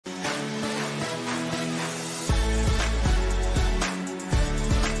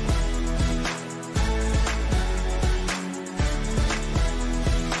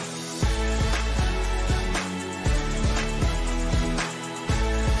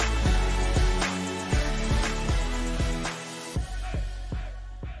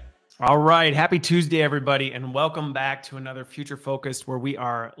All right. Happy Tuesday, everybody, and welcome back to another Future Focused, where we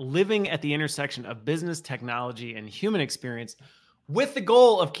are living at the intersection of business, technology, and human experience with the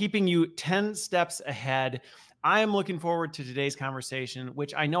goal of keeping you 10 steps ahead. I am looking forward to today's conversation,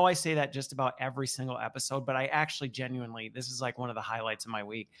 which I know I say that just about every single episode, but I actually genuinely, this is like one of the highlights of my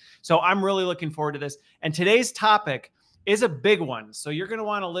week. So I'm really looking forward to this. And today's topic is a big one. So you're going to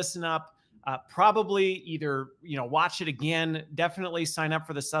want to listen up. Probably either, watch it again, definitely sign up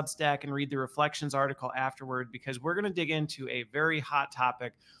for the Substack and read the Reflections article afterward, because we're going to dig into a very hot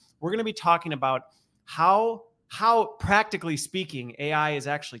topic. We're going to be talking about how practically speaking, AI is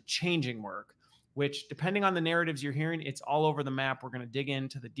actually changing work, which depending on the narratives you're hearing, it's all over the map. We're going to dig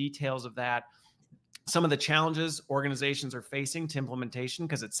into the details of that. Some of the challenges organizations are facing to implementation,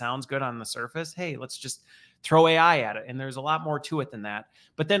 because it sounds good on the surface. Hey, let's just throw AI at it. And there's a lot more to it than that.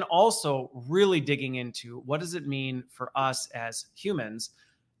 But then also really digging into what does it mean for us as humans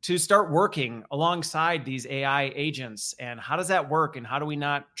to start working alongside these AI agents, and how does that work? And how do we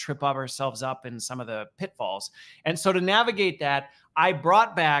not trip ourselves up in some of the pitfalls? And so to navigate that, I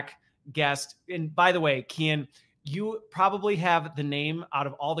brought back guest. And by the way, Kian, you probably have the name out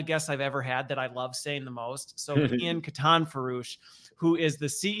of all the guests I've ever had that I love saying the most. So Kian Katanforoosh, who is the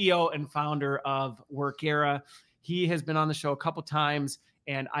CEO and founder of Workera. He has been on the show a couple times,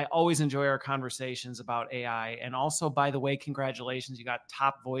 and I always enjoy our conversations about AI. And also, by the way, congratulations, you got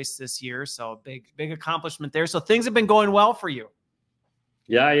top voice this year. So big accomplishment there. So things have been going well for you.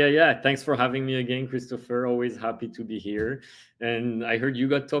 Yeah. Thanks for having me again, Christopher. Always happy to be here. And I heard you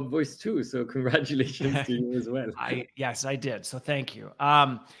got top voice too. So congratulations to you as well. Yes, I did. So thank you.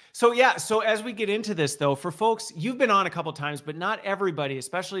 So as we get into this though, for folks, you've been on a couple of times, but not everybody,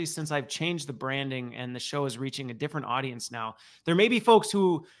 especially since I've changed the branding and the show is reaching a different audience now. There may be folks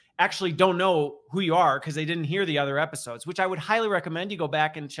who actually don't know who you are because they didn't hear the other episodes, which I would highly recommend you go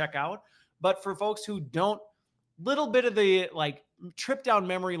back and check out. But for folks who don't, little bit of the trip down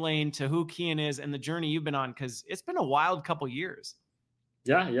memory lane to who Kian is and the journey you've been on, because it's been a wild couple years.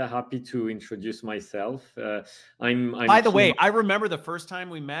 Yeah. Happy to introduce myself. I'm By the way, I remember the first time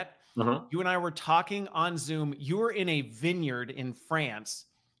we met, you and I were talking on Zoom. You were in a vineyard in France.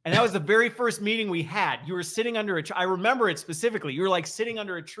 And that was the very first meeting we had. You were sitting under a tree. I remember it specifically. You were like sitting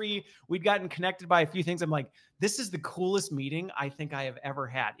under a tree. We'd gotten connected by a few things. I'm like, this is the coolest meeting I think I have ever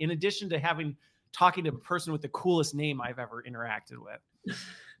had. In addition to talking to a person with the coolest name I've ever interacted with.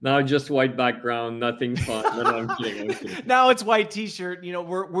 Now just white background, nothing fun. No, I'm kidding. Now it's white t-shirt.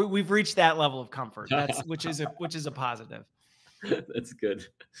 We've reached that level of comfort. Which is a positive. That's good.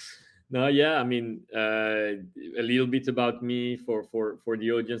 No, yeah. I mean, a little bit about me for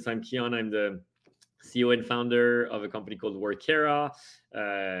the audience. I'm Kian. I'm the CEO and founder of a company called Workera,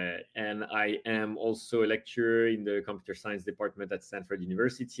 and I am also a lecturer in the computer science department at Stanford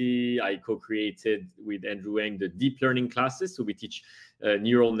University. I co-created with Andrew Ng the deep learning classes. So we teach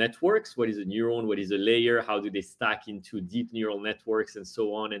neural networks. What is a neuron? What is a layer? How do they stack into deep neural networks and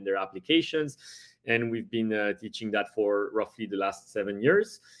so on, and their applications? And we've been teaching that for roughly the last 7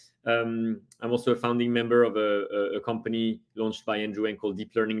 years. I'm also a founding member of a company launched by Andrew Ng called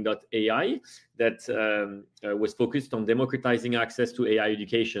DeepLearning.ai that was focused on democratizing access to AI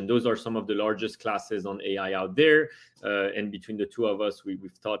education. Those are some of the largest classes on AI out there. And between the two of us, we've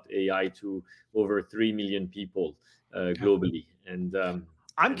taught AI to over 3 million people globally. And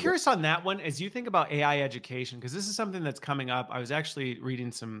I'm curious on that one, as you think about AI education, because this is something that's coming up. I was actually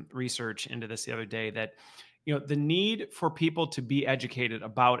reading some research into this the other day that the need for people to be educated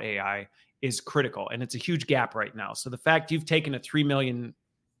about AI is critical, and it's a huge gap right now. So the fact you've taken a 3 million,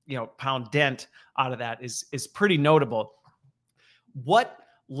 pound dent out of that is pretty notable. What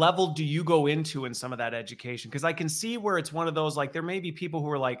level do you go into in some of that education? Because I can see where it's one of those, there may be people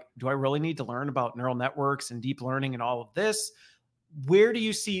who are like, do I really need to learn about neural networks and deep learning and all of this? Where do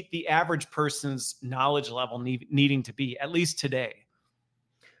you see the average person's knowledge level needing to be, at least today?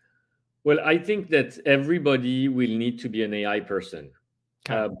 Well, I think that everybody will need to be an AI person,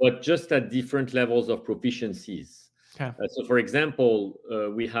 but just at different levels of proficiencies. So, for example,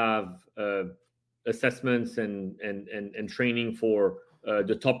 we have assessments and training for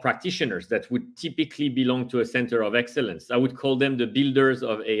the top practitioners that would typically belong to a center of excellence. I would call them the builders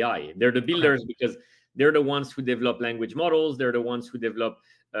of AI. They're the builders because they're the ones who develop language models. They're the ones who develop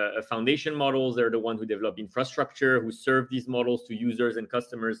foundation models. They're the ones who develop infrastructure, who serve these models to users and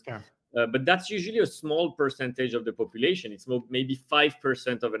customers. But that's usually a small percentage of the population. It's maybe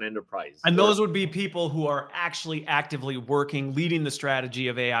 5% of an enterprise. And those would be people who are actually actively working, leading the strategy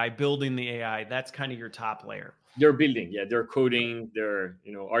of AI, building the AI. That's kind of your top layer. They're building, they're coding, they're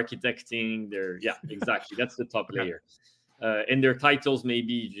architecting, exactly. That's the top layer. And their titles may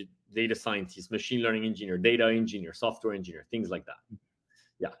be data scientist, machine learning engineer, data engineer, software engineer, things like that.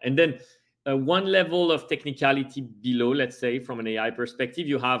 Yeah. And then one level of technicality below, let's say from an AI perspective,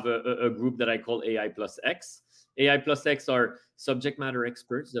 you have a group that I call AI plus X. AI plus X are subject matter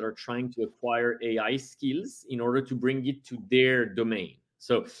experts that are trying to acquire AI skills in order to bring it to their domain.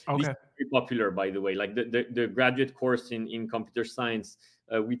 So this is very popular, by the way. Like the graduate course in computer science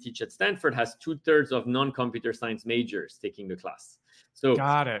we teach at Stanford has 2/3 of non-computer science majors taking the class. So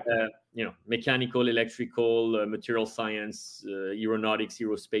got it. Mechanical, electrical, material science, aeronautics,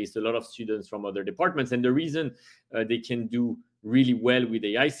 aerospace, a lot of students from other departments. And the reason they can do really well with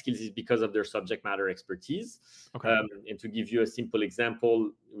AI skills is because of their subject matter expertise. And to give you a simple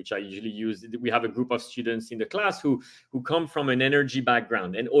example, which I usually use, we have a group of students in the class who come from an energy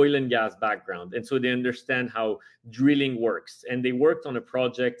background, an oil and gas background. And so they understand how drilling works. And they worked on a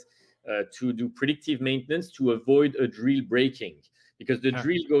project to do predictive maintenance to avoid a drill breaking, because the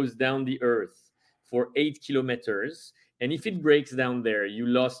drill goes down the earth for 8 kilometers. And if it breaks down there, you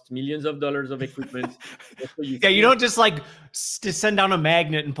lost millions of dollars of equipment. You don't just like send down a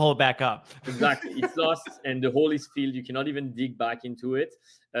magnet and pull it back up. Exactly. It's lost and the hole is filled. You cannot even dig back into it.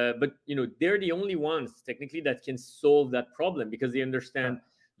 But, they're the only ones technically that can solve that problem, because they understand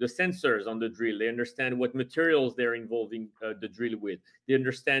the sensors on the drill. They understand what materials they're involving the drill with. They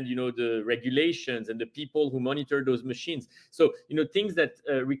understand, the regulations and the people who monitor those machines. So, things that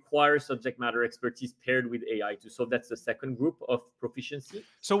require subject matter expertise paired with AI to solve. That's the second group of proficiency.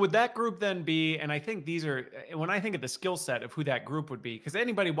 So would that group then be, and I think these are, when I think of the skill set of who that group would be, because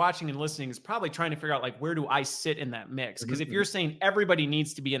anybody watching and listening is probably trying to figure out, like, where do I sit in that mix? Because if you're saying everybody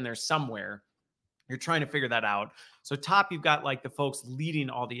needs to be in there somewhere, you're trying to figure that out. So top, you've got like the folks leading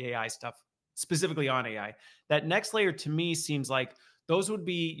all the AI stuff, specifically on AI. That next layer to me seems like those would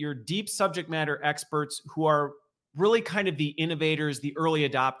be your deep subject matter experts who are really kind of the innovators, the early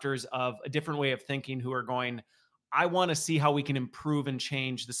adopters of a different way of thinking, who are going, I want to see how we can improve and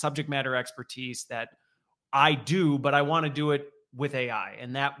change the subject matter expertise that I do, but I want to do it with AI.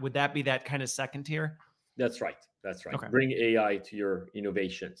 And would that be that kind of second tier? That's right. Okay. Bring AI to your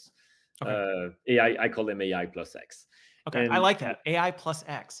innovations. AI, I call them AI plus X. Okay, and I like that. AI plus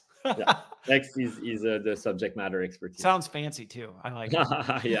X. X is the subject matter expertise. Sounds fancy too. I like it.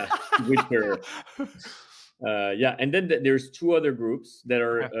 Yeah, and then there's two other groups that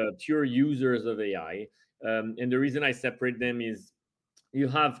are pure users of AI. And the reason I separate them is you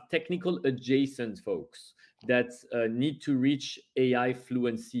have technical adjacent folks that need to reach AI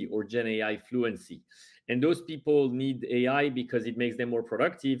fluency or Gen AI fluency. And those people need AI because it makes them more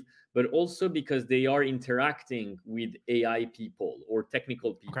productive, but also because they are interacting with AI people or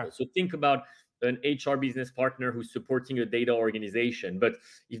technical people. So think about an HR business partner who's supporting a data organization, but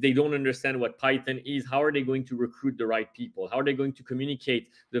if they don't understand what Python is, how are they going to recruit the right people? How are they going to communicate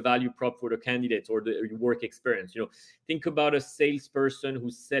the value prop for the candidates or the work experience? Think about a salesperson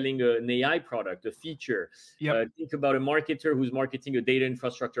who's selling an AI product, a feature. Think about a marketer who's marketing a data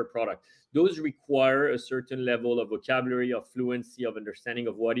infrastructure product. Those require a certain level of vocabulary, of fluency, of understanding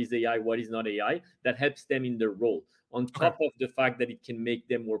of what is AI, what is not AI, that helps them in their role, on top of the fact that it can make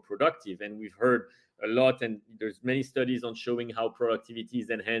them more productive. And we've heard a lot, and there's many studies on showing how productivity is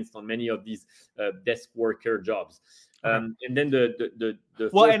enhanced on many of these desk worker jobs. And then the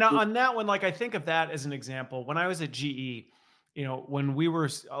well, and on that one, like, I think of that as an example. When I was at GE, when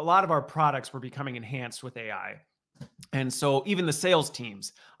a lot of our products were becoming enhanced with AI. And so even the sales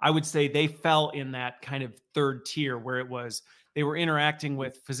teams, I would say they fell in that kind of third tier, where they were interacting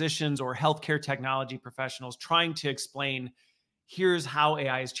with physicians or healthcare technology professionals, trying to explain, here's how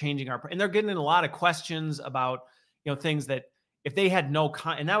AI is changing and they're getting in a lot of questions about, things that if they had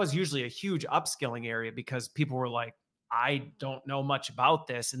and that was usually a huge upskilling area, because people were like, I don't know much about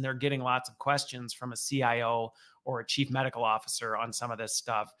this. And they're getting lots of questions from a CIO or a chief medical officer on some of this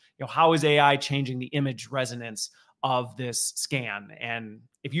stuff. How is AI changing the image resonance of this scan? And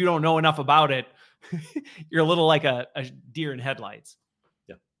if you don't know enough about it, you're a little like a deer in headlights.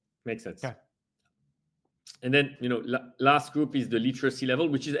 Yeah, makes sense. Okay. And then, last group is the literacy level,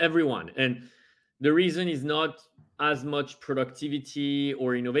 which is everyone. And the reason is not as much productivity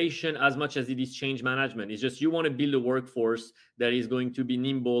or innovation as much as it is change management. It's just you want to build a workforce that is going to be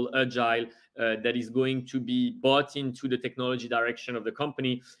nimble, agile, that is going to be bought into the technology direction of the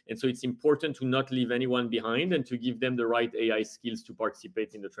company. And so it's important to not leave anyone behind and to give them the right AI skills to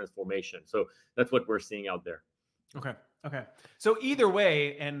participate in the transformation. So that's what we're seeing out there. Okay. So either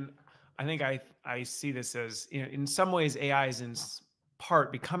way, and I think I see this as, in some ways, AI is in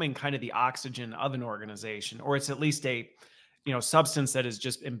part becoming kind of the oxygen of an organization, or it's at least a, substance that is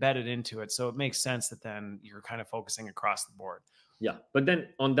just embedded into it. So it makes sense that then you're kind of focusing across the board. Yeah. But then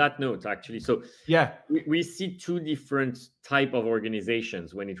on that note, actually, so Yeah. we see two different type of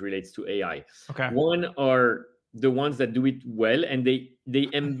organizations when it relates to AI. Okay. One are the ones that do it well, and they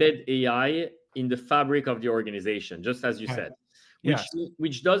embed AI in the fabric of the organization, just as you Okay. said, Yes.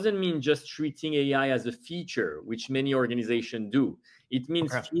 which doesn't mean just treating AI as a feature, which many organizations do. It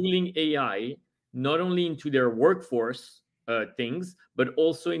means Okay. fueling AI not only into their workforce things, but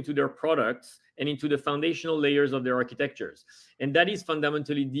also into their products and into the foundational layers of their architectures. And that is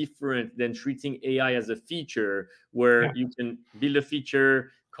fundamentally different than treating AI as a feature Yeah. where you can build a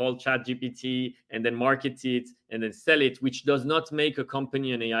feature called ChatGPT and then market it and then sell it, which does not make a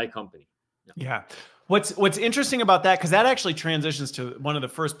company an AI company. Yeah. What's interesting about that, because that actually transitions to one of the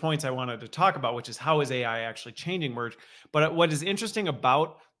first points I wanted to talk about, which is how is AI actually changing work. But what is interesting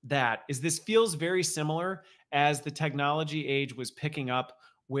about that is this feels very similar as the technology age was picking up,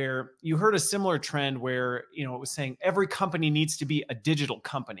 where you heard a similar trend where, you know, it was saying every company needs to be a digital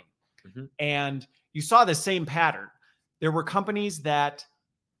company. Mhm. And you saw the same pattern. There were companies that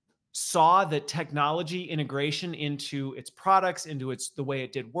saw the technology integration into its products, into its the way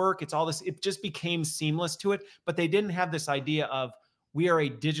it did work. It's all this, it just became seamless to it. But they didn't have this idea of we are a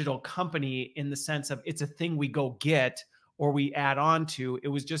digital company in the sense of it's a thing we go get or we add on to. It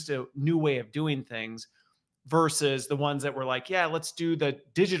was just a new way of doing things versus the ones that were like, yeah, let's do the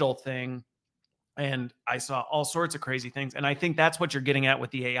digital thing. And I saw all sorts of crazy things. And I think that's what you're getting at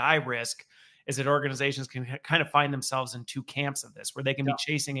with the AI risk is that organizations can kind of find themselves in two camps of this, where they can be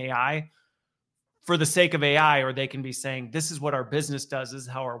chasing AI for the sake of AI, or they can be saying, this is what our business does, this is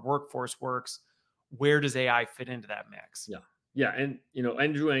how our workforce works. Where does AI fit into that mix? Yeah. Yeah, and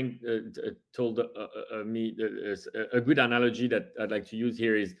Andrew Ng told me a good analogy that I'd like to use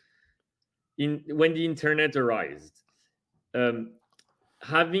here is in when the internet arose. Um,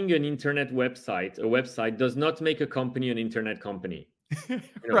 Having an internet website, a website, does not make a company an internet company.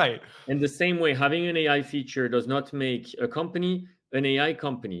 Right. In the same way, having an AI feature does not make a company an AI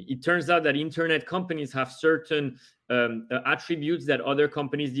company. It turns out that internet companies have certain attributes that other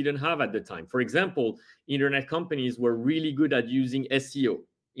companies didn't have at the time. For example, internet companies were really good at using SEO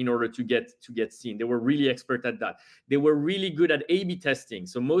in order to get seen. They were really expert at that. They were really good at A/B testing.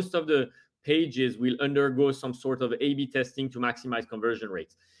 So most of the pages will undergo some sort of A/B testing to maximize conversion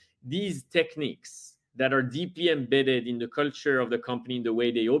rates. These techniques that are deeply embedded in the culture of the company, in the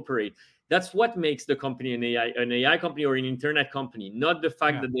way they operate, that's what makes the company an AI company or an internet company, not the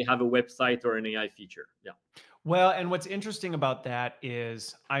fact that they have a website or an AI feature. Yeah. Well, and what's interesting about that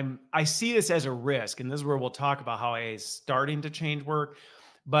is I see this as a risk, and this is where we'll talk about how AI is starting to change work.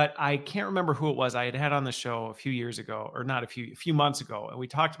 But I can't remember who it was I had on the show a few years ago, or not a few months ago, and we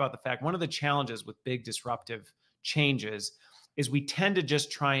talked about the fact one of the challenges with big disruptive changes is we tend to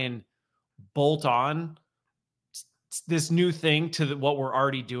just try and bolt on this new thing to what we're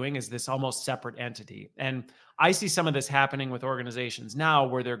already doing as this almost separate entity. And I see some of this happening with organizations now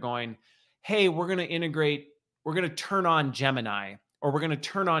where they're going, hey, we're going to integrate, we're going to turn on Gemini, or we're going to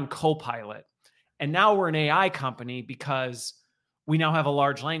turn on Copilot. And now we're an AI company because we now have a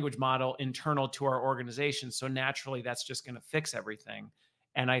large language model internal to our organization. So naturally, that's just going to fix everything.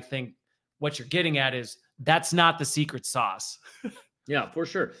 And I think what you're getting at is that's not the secret sauce. Yeah, for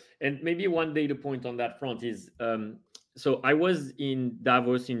sure. And maybe one data point on that front is so I was in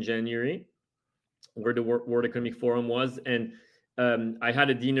Davos in January, where the World Economic Forum was, and I had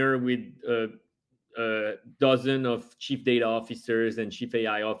a dinner with a dozen of chief data officers and chief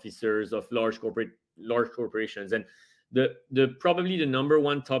AI officers of large corporations, and the probably the number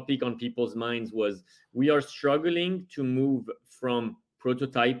one topic on people's minds was we are struggling to move from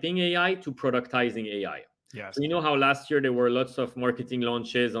prototyping AI to productizing AI. Yes. So you know how last year there were lots of marketing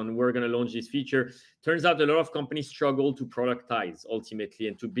launches on we're going to launch this feature. Turns out a lot of companies struggle to productize ultimately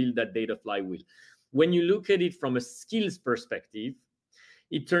and to build that data flywheel. When you look at it from a skills perspective,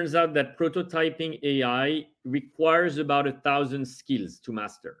 it turns out that prototyping AI requires about 1,000 skills to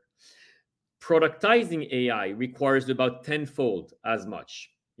master. Productizing AI requires about tenfold as much.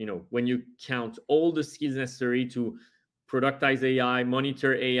 When you count all the skills necessary to productize AI,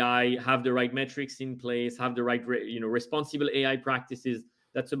 monitor AI, have the right metrics in place, have the right responsible AI practices,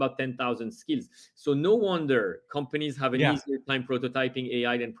 that's about 10,000 skills. So no wonder companies have an easier time prototyping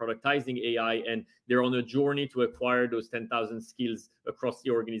AI than productizing AI, and they're on a journey to acquire those 10,000 skills across the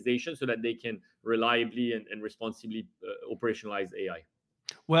organization so that they can reliably and responsibly operationalize AI.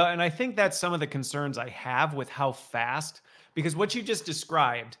 Well, and I think that's some of the concerns I have with how fast, because what you just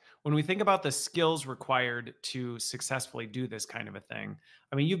described, when we think about the skills required to successfully do this kind of a thing,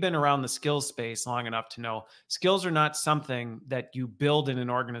 I mean, you've been around the skills space long enough to know skills are not something that you build in an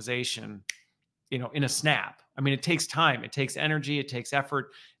organization in a snap. I mean, it takes time, it takes energy, it takes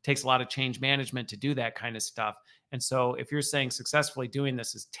effort, it takes a lot of change management to do that kind of stuff. And so if you're saying successfully doing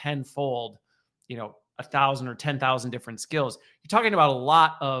this is tenfold, 1,000 or 10,000 different skills, you're talking about a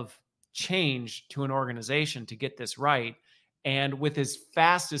lot of change to an organization to get this right. And with as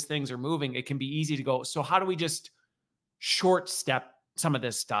fast as things are moving, it can be easy to go, so how do we just short step some of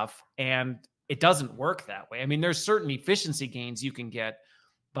this stuff? And it doesn't work that way. I mean, there's certain efficiency gains you can get,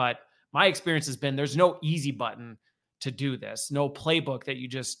 but my experience has been there's no easy button to do this, no playbook that you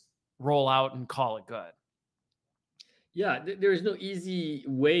just roll out and call it good. Yeah, there is no easy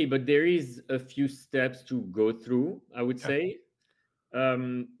way, but there is a few steps to go through, I would say.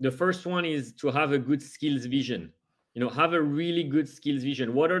 The first one is to have a good skills vision. Have a really good skills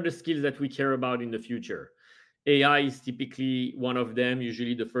vision. What are the skills that we care about in the future? AI is typically one of them,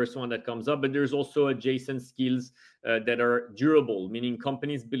 usually the first one that comes up, but there's also adjacent skills that are durable, meaning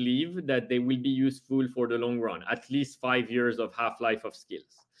companies believe that they will be useful for the long run, at least 5 years of half-life of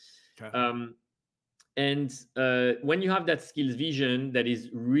skills. Okay. And when you have that skills vision that is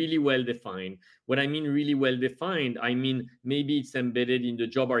really well defined, what I mean really well defined, I mean maybe it's embedded in the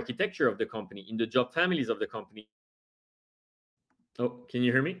job architecture of the company, in the job families of the company. Oh, can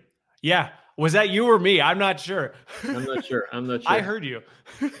you hear me? Yeah. Was that you or me? I'm not sure. I'm not sure. I heard you.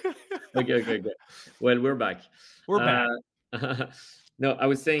 Okay. Well, we're back. We're back. No, I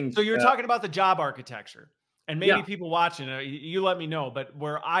was saying. So you're talking about the job architecture. And maybe Yeah. people watching, you let me know. But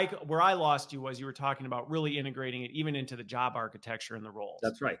where I lost you was you were talking about really integrating it even into the job architecture and the roles.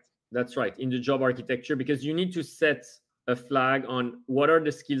 That's right. In the job architecture, because you need to set a flag on what are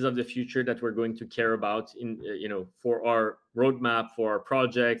the skills of the future that we're going to care about for our roadmap, for our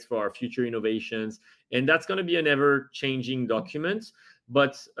projects, for our future innovations, and that's going to be an ever-changing document.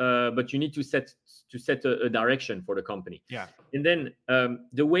 But you need to set a direction for the company. Yeah. And then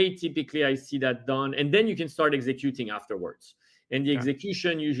the way typically I see that done, and then you can start executing afterwards. And the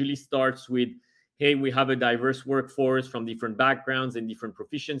execution usually starts with, hey, we have a diverse workforce from different backgrounds and different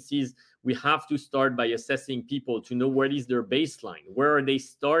proficiencies. We have to start by assessing people to know what is their baseline. Where are they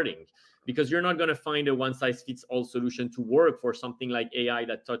starting? Because you're not going to find a one-size-fits-all solution to work for something like AI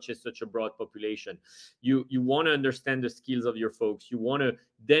that touches such a broad population. You want to understand the skills of your folks. You want to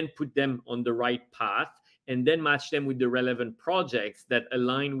then put them on the right path and then match them with the relevant projects that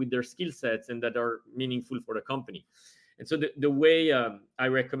align with their skill sets and that are meaningful for the company. And so the way I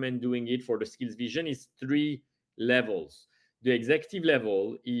recommend doing it for the skills vision is 3 levels. The executive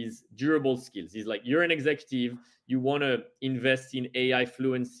level is durable skills. It's like you're an executive, you want to invest in AI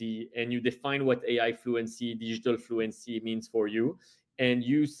fluency, and you define what AI fluency, digital fluency means for you, and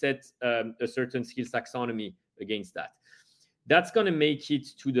you set a certain skills taxonomy against that. That's going to make it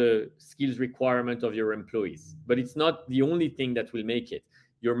to the skills requirement of your employees, but it's not the only thing that will make it.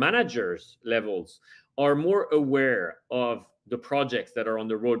 Your managers' levels are more aware of the projects that are on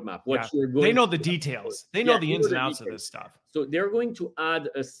the roadmap. They know the details. They know the ins and outs of this stuff. So they're going to add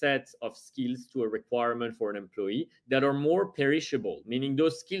a set of skills to a requirement for an employee that are more perishable, meaning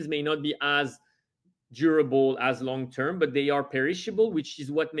those skills may not be as durable as long-term, but they are perishable, which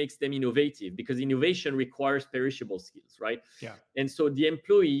is what makes them innovative, because innovation requires perishable skills, right? Yeah. And so the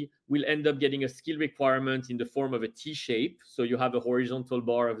employee will end up getting a skill requirement in the form of a T shape. So you have a horizontal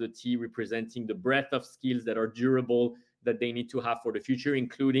bar of the T representing the breadth of skills that are durable, that they need to have for the future,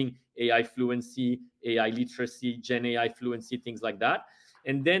 including AI fluency, AI literacy, Gen AI fluency, things like that.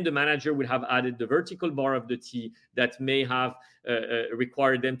 And then the manager would have added the vertical bar of the T that may have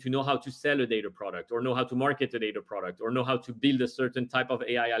required them to know how to sell a data product, or know how to market a data product, or know how to build a certain type of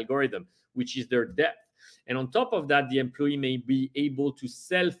AI algorithm, which is their depth. And on top of that, the employee may be able to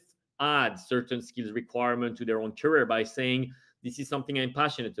self-add certain skills requirement to their own career by saying, this is something I'm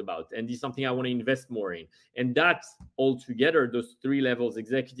passionate about, and this is something I want to invest more in. And that altogether, those 3 levels,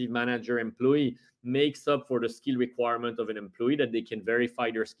 executive, manager, employee, makes up for the skill requirement of an employee that they can verify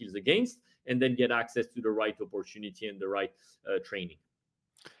their skills against, and then get access to the right opportunity and the right training.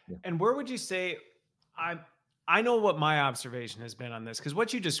 Yeah. And where would you say, I know what my observation has been on this, because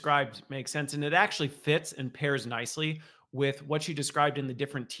what you described makes sense, and it actually fits and pairs nicely with what you described in the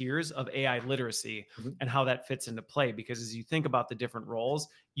different tiers of AI literacy and how that fits into play. Because as you think about the different roles,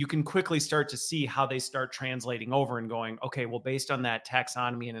 you can quickly start to see how they start translating over and going, okay, well, based on that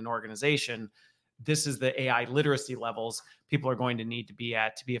taxonomy in an organization, this is the AI literacy levels people are going to need to be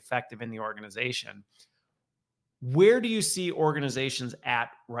at to be effective in the organization. Where do you see organizations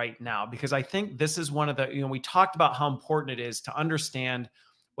at right now? Because I think this is one of the, we talked about how important it is to understand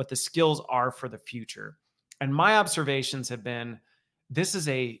what the skills are for the future. And my observations have been, this is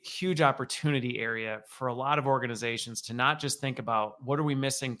a huge opportunity area for a lot of organizations to not just think about what are we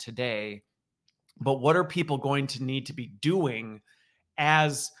missing today, but what are people going to need to be doing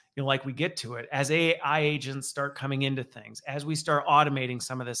as, like we get to it, as AI agents start coming into things, as we start automating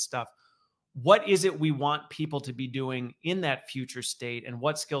some of this stuff? What is it we want people to be doing in that future state, and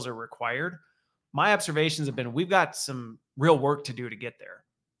what skills are required? My observations have been we've got some real work to do to get there.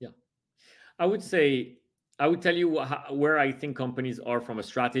 Yeah. I would tell you where I think companies are from a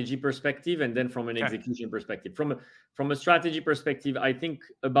strategy perspective, and then from an execution perspective. From a strategy perspective, I think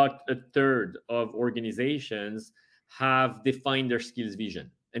about a third of organizations have defined their skills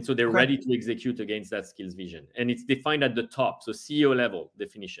vision. And so they're ready to execute against that skills vision. And it's defined at the top, so CEO level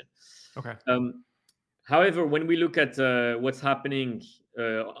definition. Okay. However, when we look at what's happening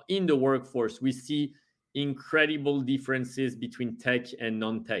in the workforce, we see incredible differences between tech and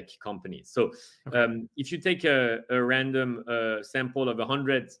non-tech companies. So if you take a random sample of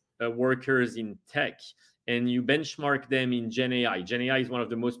 100 workers in tech and you benchmark them in Gen AI is one of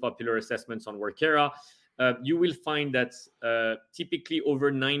the most popular assessments on Workera, you will find that typically over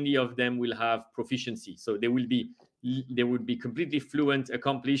 90 of them will have proficiency. So they would be completely fluent,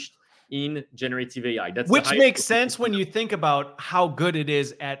 accomplished in generative AI. Which makes sense when you think about how good it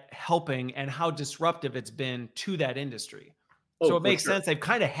is at helping and how disruptive it's been to that industry. So it makes sense. They've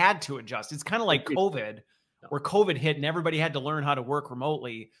kind of had to adjust. It's kind of like COVID, where COVID hit and everybody had to learn how to work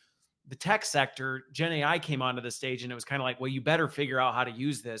remotely. The tech sector, Gen AI came onto the stage and it was kind of like, well, you better figure out how to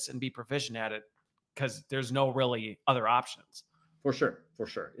use this and be proficient at it because there's no really other options. For sure.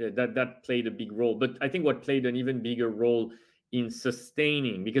 Yeah, that played a big role. But I think what played an even bigger role in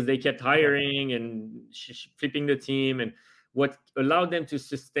sustaining, because they kept hiring and flipping the team, and what allowed them to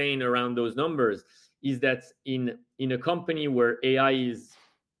sustain around those numbers is that in a company where AI is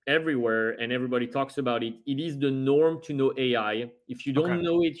everywhere and everybody talks about it, it is the norm to know AI. If you don't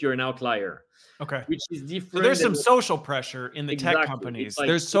know it, you're an outlier. Which is different. So there's some social pressure in the tech companies.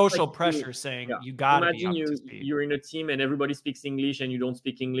 There's social pressure saying you got to be up to speed. You're in a team and everybody speaks English and you don't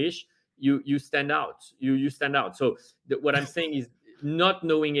speak English. You stand out. You stand out. So what I'm saying is not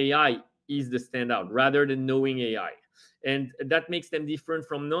knowing AI is the standout rather than knowing AI. And that makes them different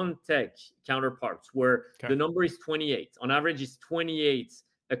from non-tech counterparts, where the number is 28. On average, is 28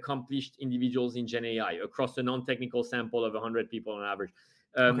 accomplished individuals in Gen AI across a non-technical sample of 100 people on average.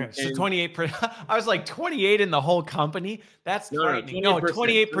 So 28%. I was like 28 in the whole company. That's frightening. No,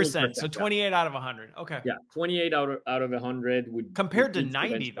 28%. So 28 out of 100. Okay. Yeah, 28 out of 100 would compared to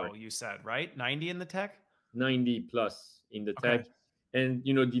 90 though. You said right, 90 in the tech. 90 plus in the tech, and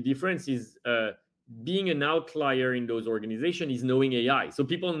the difference is being an outlier in those organizations is knowing AI. So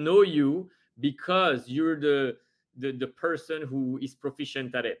people know you because you're the person who is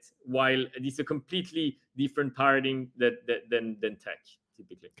proficient at it, while it's a completely different paradigm than tech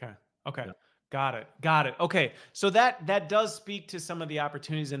typically. Okay. Yeah. Got it. Okay. So that does speak to some of the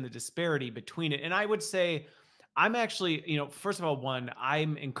opportunities and the disparity between it. And I would say I'm actually, first of all,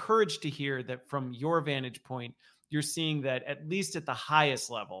 I'm encouraged to hear that from your vantage point, you're seeing that at least at the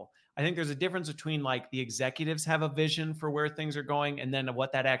highest level, I think there's a difference between like the executives have a vision for where things are going and then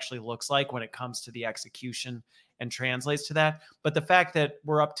what that actually looks like when it comes to the execution and translates to that. But the fact that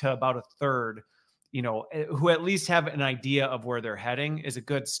we're up to about a third, who at least have an idea of where they're heading is a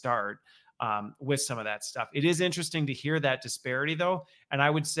good start with some of that stuff. It is interesting to hear that disparity though. And I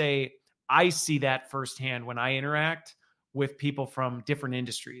would say I see that firsthand when I interact with people from different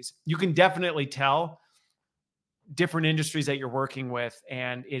industries. You can definitely tell different industries that you're working with,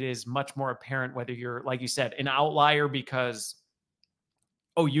 and it is much more apparent whether you're, like you said, an outlier because,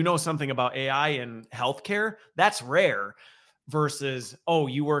 you know something about AI and healthcare. That's rare. Versus,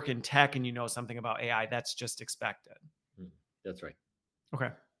 you work in tech and you know something about AI. That's just expected. That's right.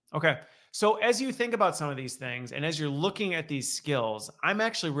 Okay. So as you think about some of these things and as you're looking at these skills, I'm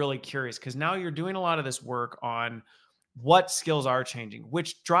actually really curious because now you're doing a lot of this work on what skills are changing,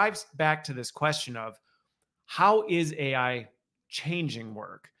 which drives back to this question of how is AI changing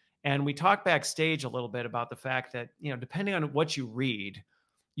work? And we talked backstage a little bit about the fact that, depending on what you read,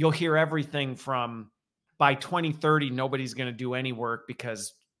 you'll hear everything from by 2030, nobody's going to do any work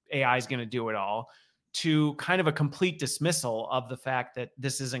because AI is going to do it all, to kind of a complete dismissal of the fact that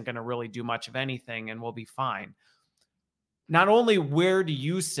this isn't going to really do much of anything and we'll be fine. Not only where do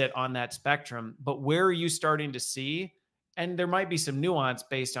you sit on that spectrum, but where are you starting to see, and there might be some nuance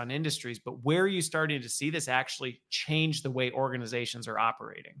based on industries, but where are you starting to see this actually change the way organizations are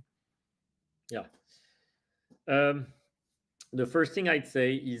operating? Yeah. The first thing I'd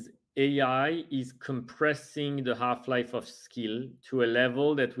say is AI is compressing the half-life of skill to a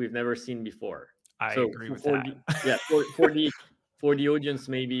level that we've never seen before. I agree with that. For the audience,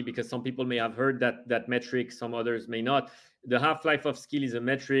 maybe because some people may have heard that metric, some others may not. The half-life of skill is a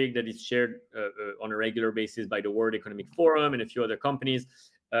metric that is shared on a regular basis by the World Economic Forum and a few other companies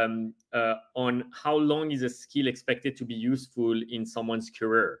on how long is a skill expected to be useful in someone's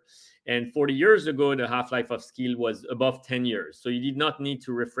career. And 40 years ago, the half-life of skill was above 10 years. So you did not need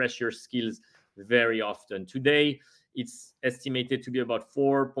to refresh your skills very often. Today, it's estimated to be about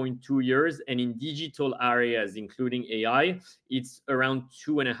 4.2 years. And in digital areas, including AI, it's around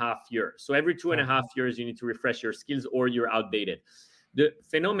 2.5 years. So every 2.5 years, you need to refresh your skills or you're outdated. The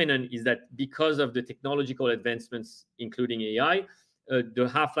phenomenon is that because of the technological advancements, including AI, the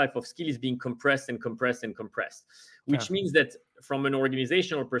half-life of skill is being compressed and compressed and compressed, which means that from an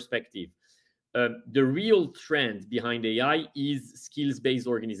organizational perspective, the real trend behind AI is skills-based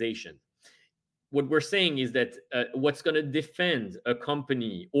organization. What we're saying is that what's going to defend a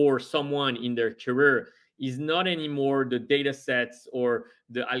company or someone in their career is not anymore the data sets or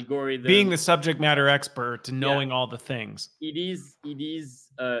the algorithm. Being the subject matter expert and knowing all the things. It is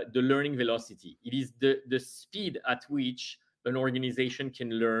the learning velocity. It is the speed at which an organization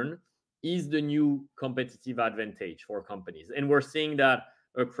can learn is the new competitive advantage for companies. And we're seeing that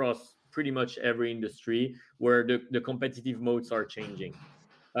across pretty much every industry where the competitive modes are changing.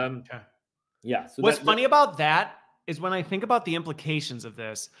 Yeah. So what's funny about that is when I think about the implications of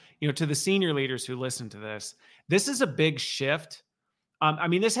this, to the senior leaders who listen to this, this is a big shift. I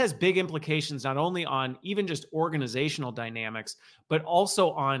mean, this has big implications not only on even just organizational dynamics, but also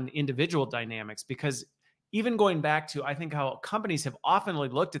on individual dynamics, because even going back to, I think, how companies have often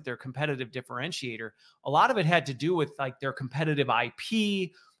looked at their competitive differentiator, a lot of it had to do with like their competitive IP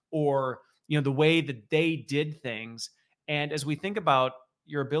or, the way that they did things. And as we think about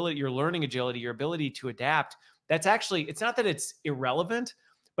your ability, your learning agility, your ability to adapt, that's actually, it's not that it's irrelevant,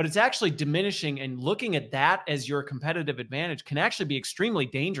 but it's actually diminishing, and looking at that as your competitive advantage can actually be extremely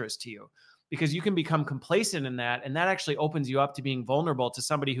dangerous to you, because you can become complacent in that. And that actually opens you up to being vulnerable to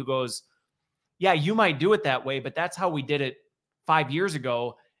somebody who goes, yeah, you might do it that way, but that's how we did it 5 years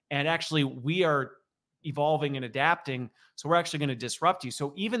ago. And actually we are evolving and adapting. So we're actually going to disrupt you.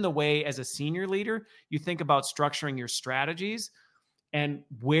 So even the way as a senior leader, you think about structuring your strategies and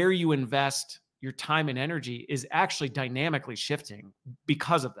where you invest your time and energy is actually dynamically shifting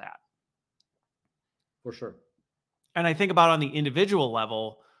because of that. For sure. And I think about on the individual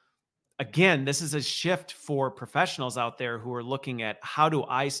level, again, this is a shift for professionals out there who are looking at, how do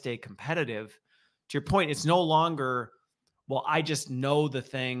I stay competitive? To your point, it's no longer, well, I just know the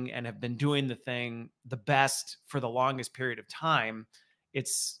thing and have been doing the thing the best for the longest period of time.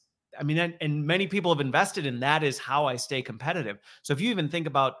 It's, I mean, and many people have invested in that is how I stay competitive. So if you even think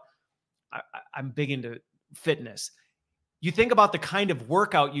about, I'm big into fitness. You think about the kind of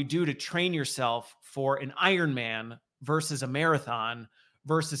workout you do to train yourself for an Ironman versus a marathon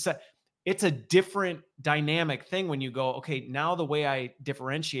versus, it's a different dynamic thing when you go, okay, now the way I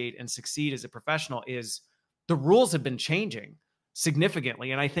differentiate and succeed as a professional is the rules have been changing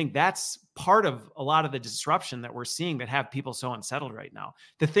significantly. And I think that's part of a lot of the disruption that we're seeing that have people so unsettled right now.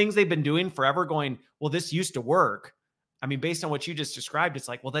 The things they've been doing forever going, well, this used to work. I mean, based on what you just described, it's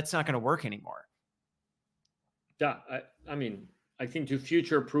like, well, that's not going to work anymore. Yeah. I mean, I think to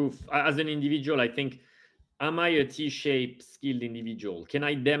future-proof, as an individual, I think, am I a T-shaped skilled individual? Can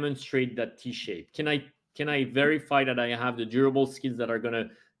I demonstrate that T-shape? Can I verify that I have the durable skills that are going to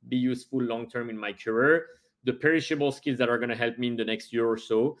be useful long-term in my career, the perishable skills that are going to help me in the next year or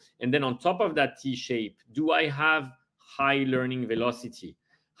so? And then on top of that T-shape, do I have high learning velocity?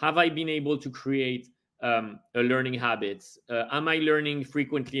 Have I been able to create a learning habits? Am I learning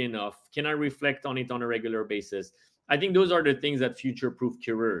frequently enough? Can I reflect on it on a regular basis? I think those are the things that future-proof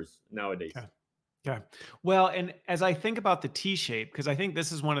careers nowadays. Okay. Well, and as I think about the T-shape, because I think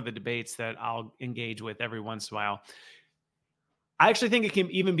this is one of the debates that I'll engage with every once in a while, I actually think it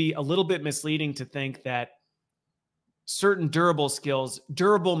can even be a little bit misleading to think that certain durable skills,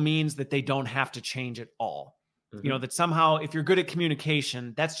 durable means that they don't have to change at all. Mm-hmm. That somehow if you're good at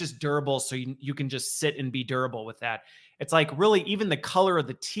communication, that's just durable. So you can just sit and be durable with that. It's like really even the color of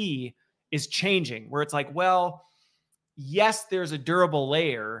the T is changing, where it's like, well, yes, there's a durable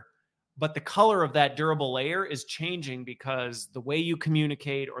layer, but the color of that durable layer is changing because the way you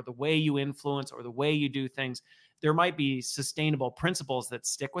communicate or the way you influence or the way you do things, there might be sustainable principles that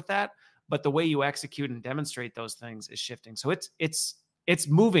stick with that, but the way you execute and demonstrate those things is shifting. So it's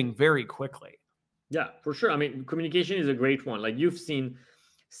moving very quickly. Yeah, for sure. I mean, communication is a great one. Like you've seen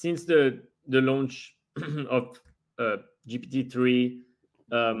since the launch of GPT-3,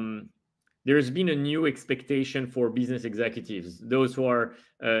 there's been a new expectation for business executives, those who are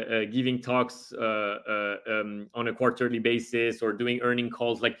giving talks on a quarterly basis or doing earning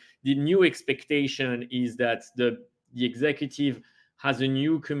calls. Like the new expectation is that the the executive has a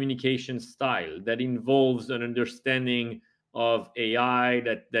new communication style that involves an understanding of AI,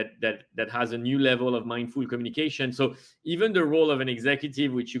 that has a new level of mindful communication. So even the role of an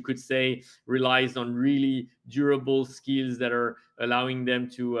executive, which you could say relies on really durable skills that are allowing them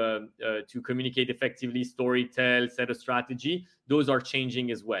to communicate effectively, storytell, set a strategy, those are changing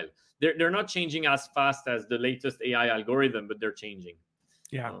as well. They're not changing as fast as the latest AI algorithm, but they're changing.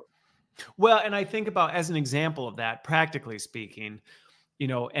 Yeah. Well, and I think about, as an example of that, practically speaking, you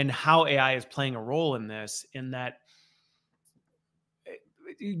know, and how AI is playing a role in this, in that,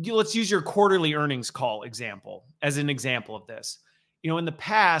 let's use your quarterly earnings call example as an example of this. You know, in the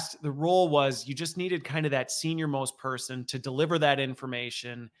past, the role was you just needed kind of that senior most person to deliver that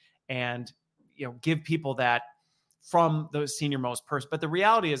information and, you know, give people that from the senior most person. But the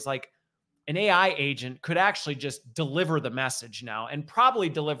reality is, like, an AI agent could actually just deliver the message now and probably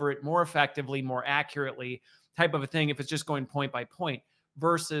deliver it more effectively, more accurately, type of a thing, if it's just going point by point,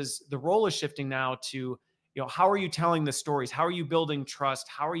 versus the role is shifting now to, you know, how are you telling the stories? How are you building trust?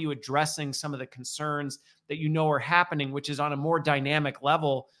 How are you addressing some of the concerns that you know are happening, which is on a more dynamic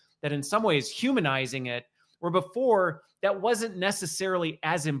level that in some ways humanizing it, where before that wasn't necessarily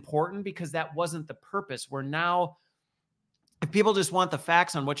as important because that wasn't the purpose. Where now, if people just want the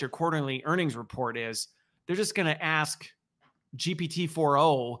facts on what your quarterly earnings report is, they're just going to ask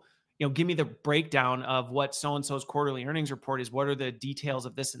GPT-4o, you know, give me the breakdown of what so-and-so's quarterly earnings report is. What are the details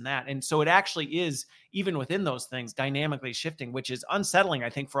of this and that? And so it actually is, even within those things, dynamically shifting, which is unsettling, I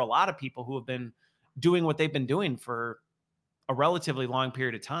think, for a lot of people who have been doing what they've been doing for a relatively long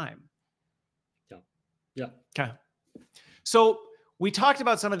period of time. Yeah. Yeah. Okay. So we talked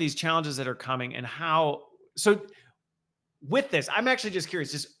about some of these challenges that are coming and how, so with this, I'm actually just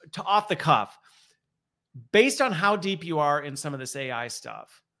curious, just to off the cuff, based on how deep you are in some of this AI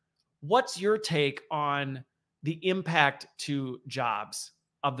stuff, what's your take on the impact to jobs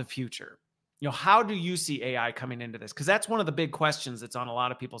of the future? You know, how do you see AI coming into this? Because that's one of the big questions that's on a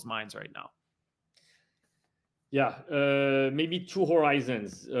lot of people's minds right now. Yeah, maybe two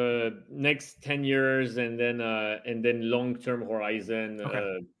horizons: next 10 years, and then long-term horizon.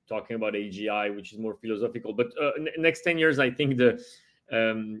 Okay. Talking about AGI, which is more philosophical. But next 10 years, I think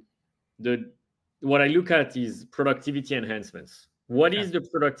what I look at is productivity enhancements. What is the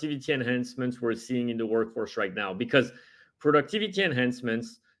productivity enhancements we're seeing in the workforce right now? Because productivity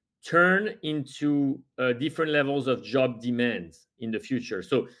enhancements turn into different levels of job demands in the future.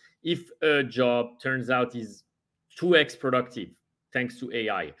 So if a job turns out is 2x productive thanks to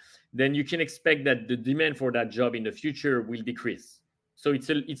AI, then you can expect that the demand for that job in the future will decrease. So it's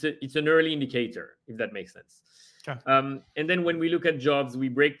an early indicator, if that makes sense. Okay. And then when we look at jobs, we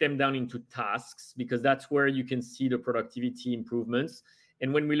break them down into tasks, because that's where you can see the productivity improvements.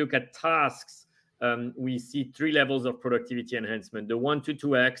 And when we look at tasks, we see three levels of productivity enhancement: the 1 to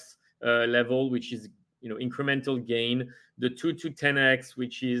 2x level, which is, you know, incremental gain; the 2 to 10x,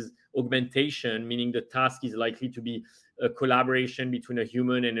 which is augmentation, meaning the task is likely to be a collaboration between a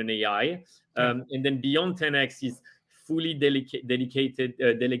human and an AI. And then beyond 10x is fully delegated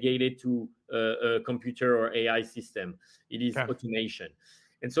to a computer or AI system. It is automation.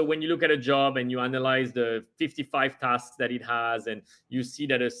 And so when you look at a job and you analyze the 55 tasks that it has, and you see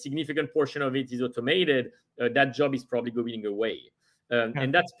that a significant portion of it is automated, that job is probably going away.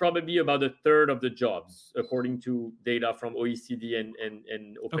 And that's probably about a third of the jobs, according to data from OECD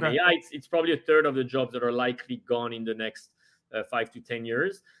and OpenAI. It's probably a third of the jobs that are likely gone in the next 5 to 10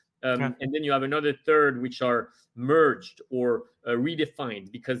 years. And then you have another third which are merged or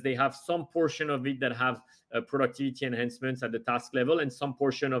redefined, because they have some portion of it that have productivity enhancements at the task level, and some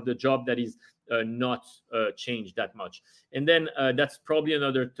portion of the job that is not changed that much. And then that's probably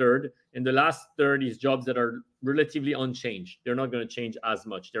another third. And the last third is jobs that are relatively unchanged. They're not going to change as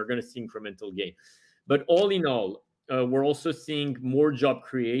much. They're going to see incremental gain. But all in all, we're also seeing more job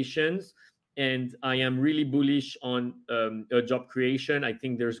creations. And I am really bullish on job creation. I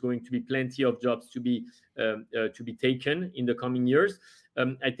think there's going to be plenty of jobs to be taken in the coming years.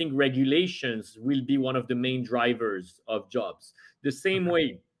 I think regulations will be one of the main drivers of jobs. The same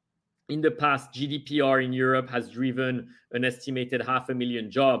way in the past, GDPR in Europe has driven an estimated 500,000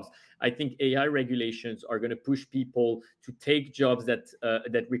 jobs. I think AI regulations are going to push people to take jobs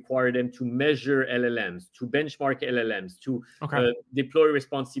that require them to measure LLMs, to benchmark LLMs, to deploy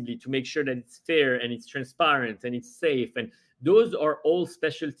responsibly, to make sure that it's fair and it's transparent and it's safe. And those are all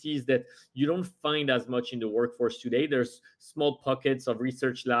specialties that you don't find as much in the workforce today. There's small pockets of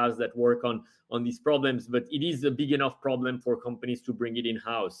research labs that work on these problems, but it is a big enough problem for companies to bring it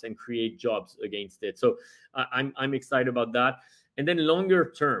in-house and create jobs against it. So I'm excited about that. And then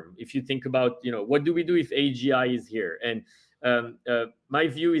longer term, if you think about, what do we do if AGI is here? And my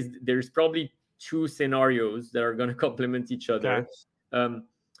view is there's probably two scenarios that are going to complement each other. Okay.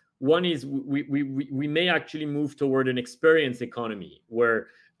 One is we may actually move toward an experience economy where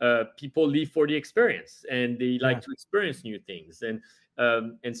people live for the experience and they like to experience new things.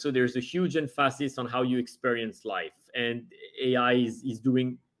 And so there's a huge emphasis on how you experience life. And AI is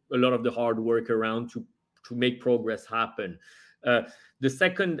doing a lot of the hard work around to make progress happen. The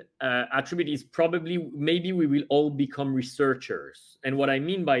second attribute is probably maybe we will all become researchers. And what I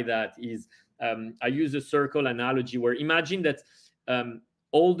mean by that is I use a circle analogy where imagine that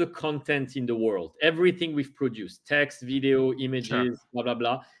all the content in the world, everything we've produced, text, video, images, blah, blah,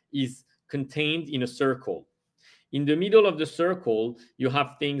 blah, is contained in a circle. In the middle of the circle, you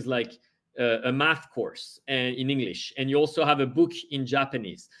have things like a math course in English, and you also have a book in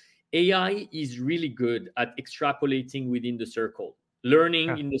Japanese. AI is really good at extrapolating within the circle,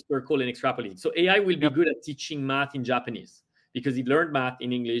 learning in the circle and extrapolating. So AI will be good at teaching math in Japanese because it learned math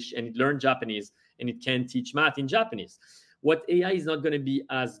in English and it learned Japanese and it can teach math in Japanese. What AI is not going to be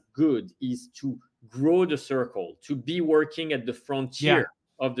as good is to grow the circle, to be working at the frontier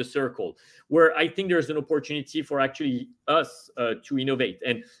of the circle, where I think there's an opportunity for actually us to innovate.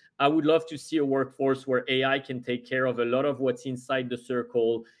 And I would love to see a workforce where AI can take care of a lot of what's inside the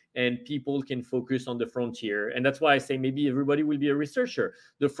circle and people can focus on the frontier. And that's why I say maybe everybody will be a researcher.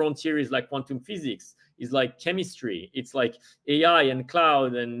 The frontier is like quantum physics, is like chemistry, it's like AI and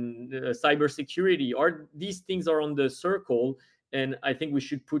cloud and cybersecurity. These things are on the circle. And I think we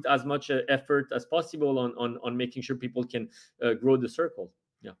should put as much effort as possible on making sure people can grow the circle.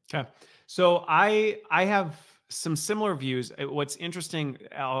 Yeah. Okay. So I have some similar views. What's interesting,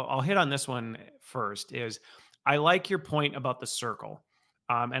 I'll hit on this one first, is I like your point about the circle.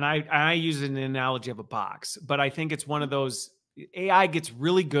 And I use an analogy of a box, but I think it's one of those, AI gets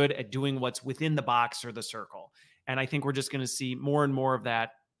really good at doing what's within the box or the circle. And I think we're just going to see more and more of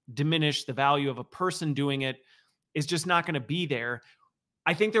that diminish. The value of a person doing it is just not going to be there.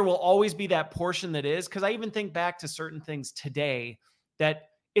 I think there will always be that portion that is, because I even think back to certain things today that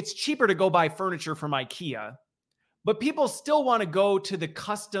it's cheaper to go buy furniture from IKEA, but people still want to go to the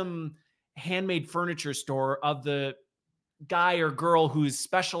custom handmade furniture store of the guy or girl who's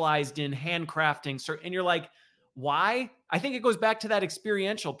specialized in handcrafting. And you're like, why? I think it goes back to that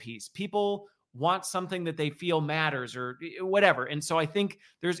experiential piece. People want something that they feel matters or whatever. And so I think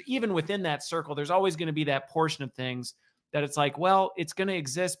there's, even within that circle, there's always going to be that portion of things that it's like, well, it's going to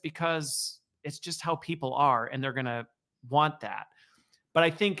exist because it's just how people are and they're going to want that. But I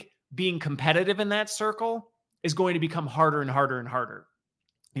think being competitive in that circle is going to become harder and harder and harder.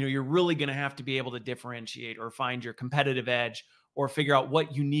 You're really going to have to be able to differentiate or find your competitive edge or figure out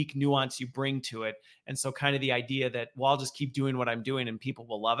what unique nuance you bring to it. And so kind of the idea that, well, I'll just keep doing what I'm doing and people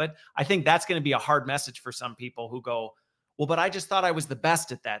will love it. I think that's going to be a hard message for some people who go, well, but I just thought I was the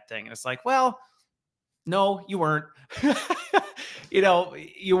best at that thing. And it's like, well, no, you weren't.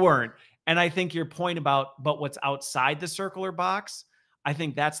 You weren't. And I think your point about, but what's outside the circular box, I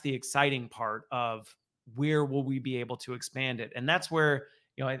think that's the exciting part of where will we be able to expand it. And that's where,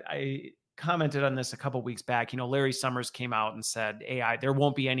 I commented on this a couple of weeks back. Larry Summers came out and said, AI, there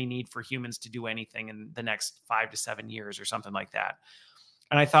won't be any need for humans to do anything in the next 5 to 7 years or something like that.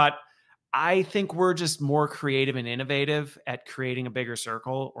 And I thought, I think we're just more creative and innovative at creating a bigger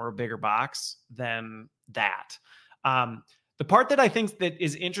circle or a bigger box than that. The part that I think that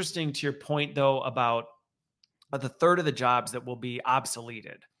is interesting to your point, though, about the third of the jobs that will be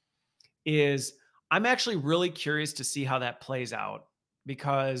obsoleted is I'm actually really curious to see how that plays out,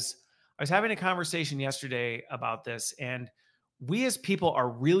 because I was having a conversation yesterday about this, and we as people are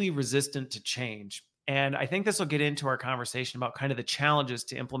really resistant to change. And I think this will get into our conversation about kind of the challenges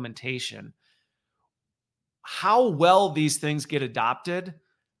to implementation. How well these things get adopted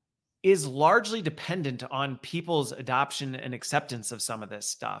is largely dependent on people's adoption and acceptance of some of this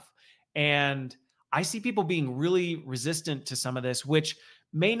stuff. And I see people being really resistant to some of this, which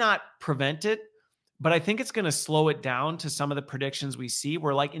may not prevent it, but I think it's going to slow it down to some of the predictions we see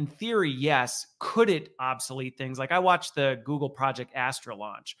where, like, in theory, yes, could it obsolete things? Like I watched the Google Project Astra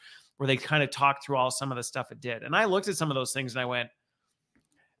launch where they kind of talked through all some of the stuff it did. And I looked at some of those things and I went,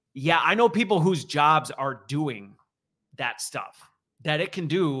 yeah, I know people whose jobs are doing that stuff that it can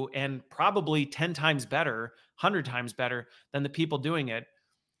do, and probably 10 times better, 100 times better than the people doing it.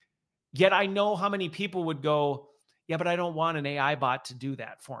 Yet I know how many people would go, yeah, but I don't want an AI bot to do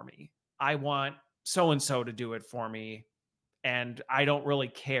that for me. I want so-and-so to do it for me, and I don't really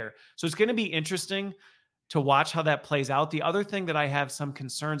care. So it's going to be interesting to watch how that plays out. The other thing that I have some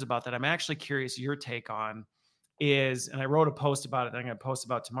concerns about that I'm actually curious your take on is, and I wrote a post about it that I'm going to post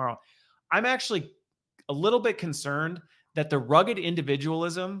about tomorrow. I'm actually a little bit concerned that the rugged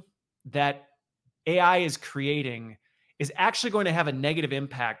individualism that AI is creating is actually going to have a negative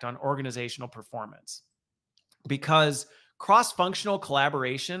impact on organizational performance, because cross-functional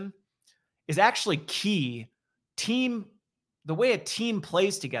collaboration is actually key. The way a team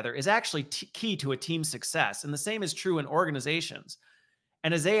plays together is actually key to a team's success. And the same is true in organizations.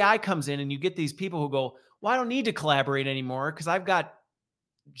 And as AI comes in and you get these people who go, well, I don't need to collaborate anymore because I've got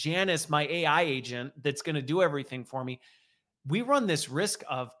Janice, my AI agent, that's going to do everything for me. We run this risk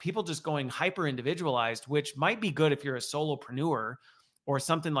of people just going hyper individualized, which might be good if you're a solopreneur or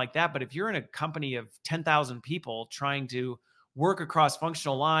something like that. But if you're in a company of 10,000 people trying to work across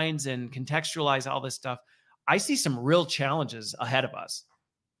functional lines and contextualize all this stuff, I see some real challenges ahead of us.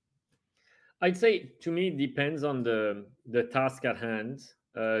 I'd say, to me, it depends on the task at hand,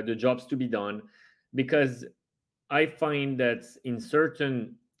 the jobs to be done, because I find that in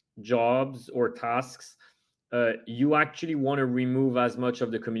certain jobs or tasks, you actually want to remove as much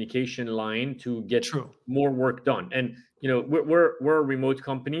of the communication line to get True. more work done. And we're a remote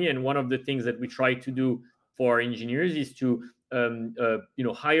company, and one of the things that we try to do for our engineers is to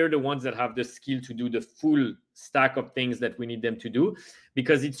hire the ones that have the skill to do the full stack of things that we need them to do.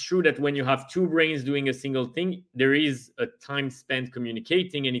 Because it's true that when you have two brains doing a single thing, there is a time spent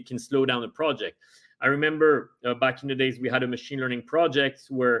communicating, and it can slow down a project. I remember back in the days, we had a machine learning project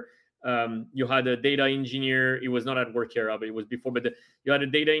where you had a data engineer. It was not at Workera, but it was before. But you had a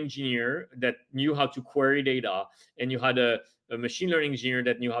data engineer that knew how to query data, and you had a machine learning engineer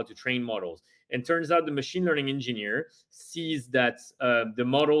that knew how to train models. And turns out the machine learning engineer sees that the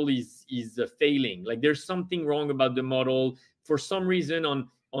model is failing. Like there's something wrong about the model. For some reason,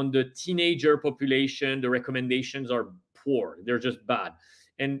 on the teenager population, the recommendations are poor. They're just bad.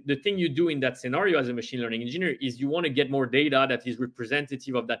 And the thing you do in that scenario as a machine learning engineer is you want to get more data that is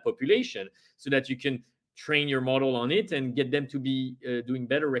representative of that population so that you can train your model on it and get them to be doing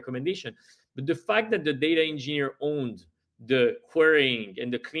better recommendation. But the fact that the data engineer owned the querying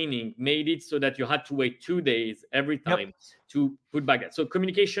and the cleaning made it so that you had to wait 2 days every time to put back that. So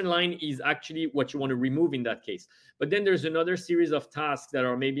communication line is actually what you want to remove in that case. But then there's another series of tasks that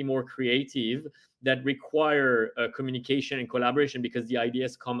are maybe more creative that require communication and collaboration because the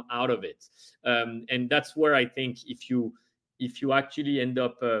ideas come out of it. And that's where I think if you actually end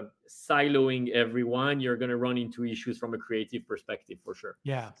up siloing everyone, you're going to run into issues from a creative perspective for sure.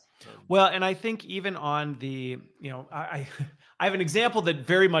 Yeah. Well, and I think even on the, I have an example that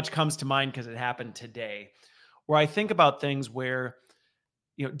very much comes to mind because it happened today, where I think about things where,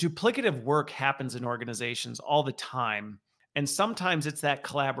 duplicative work happens in organizations all the time. And sometimes it's that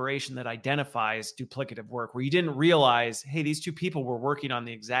collaboration that identifies duplicative work where you didn't realize, hey, these two people were working on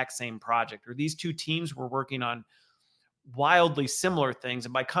the exact same project, or these two teams were working on wildly similar things.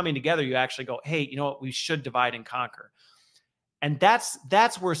 And by coming together, you actually go, hey, you know what, we should divide and conquer. And that's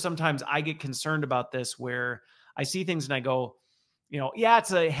where sometimes I get concerned about this, where I see things and I go, yeah,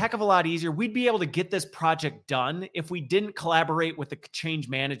 it's a heck of a lot easier. We'd be able to get this project done if we didn't collaborate with the change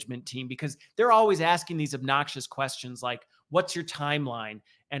management team, because they're always asking these obnoxious questions like, what's your timeline?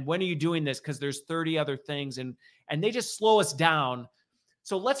 And when are you doing this? Because there's 30 other things, and they just slow us down.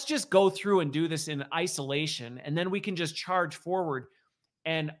 So let's just go through and do this in isolation, and then we can just charge forward.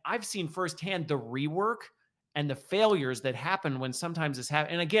 And I've seen firsthand the rework and the failures that happen when sometimes this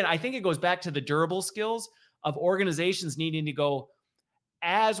happens. And again, I think it goes back to the durable skills of organizations needing to go,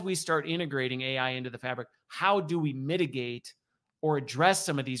 as we start integrating AI into the fabric, how do we mitigate or address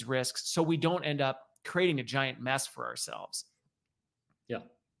some of these risks so we don't end up creating a giant mess for ourselves?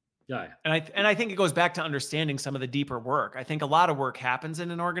 Yeah. And I think it goes back to understanding some of the deeper work. I think a lot of work happens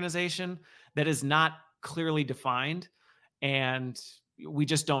in an organization that is not clearly defined, and we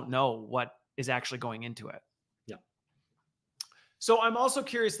just don't know what is actually going into it. Yeah. So I'm also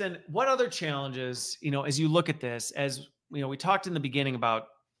curious then, what other challenges, as you look at this, as we talked in the beginning about,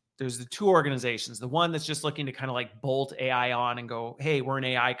 there's the two organizations, the one that's just looking to kind of like bolt AI on and go, hey, we're an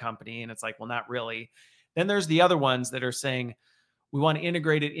AI company. And it's like, well, not really. Then there's the other ones that are saying, we want to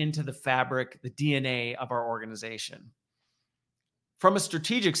integrate it into the fabric, the DNA of our organization. From a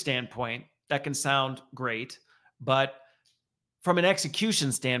strategic standpoint, that can sound great, but from an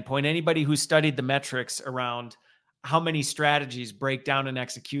execution standpoint, anybody who studied the metrics around how many strategies break down in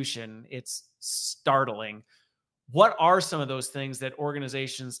execution, it's startling. What are some of those things that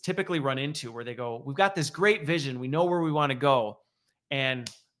organizations typically run into where they go, we've got this great vision, we know where we want to go,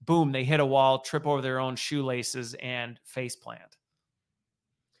 and boom, they hit a wall, trip over their own shoelaces, and face plant?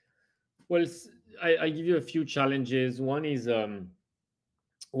 Well, I give you a few challenges. One is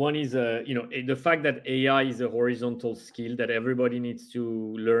One is, the fact that AI is a horizontal skill that everybody needs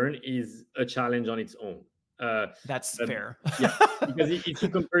to learn is a challenge on its own. That's uh, fair. yeah, because if you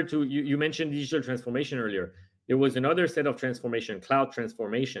compare to, you mentioned digital transformation earlier, there was another set of transformation, cloud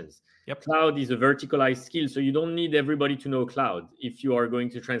transformations. Yep. Cloud is a verticalized skill, so you don't need everybody to know cloud if you are going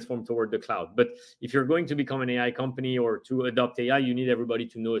to transform toward the cloud. But if you're going to become an AI company or to adopt AI, you need everybody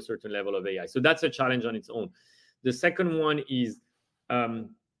to know a certain level of AI. So that's a challenge on its own. The second one is,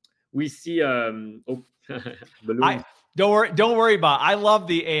 we see balloons. Don't worry about it. I love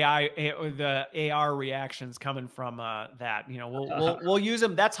the AI, the AR reactions coming from that. We'll use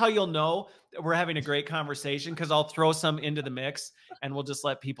them. That's how you'll know that we're having a great conversation, because I'll throw some into the mix and we'll just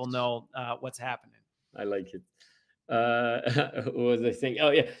let people know what's happening. I like it. What was I saying?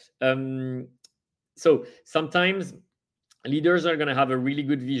 Oh yeah. So sometimes leaders are going to have a really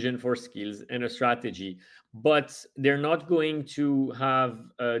good vision for skills and a strategy, but they're not going to have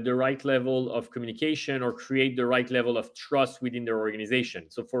the right level of communication or create the right level of trust within their organization.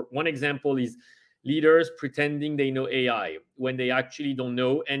 So for one example is leaders pretending they know AI when they actually don't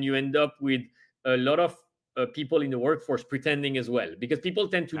know, and you end up with a lot of people in the workforce pretending as well, because people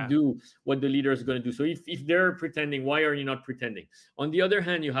tend to do what the leader is going to do. So if they're pretending, why are you not pretending? On the other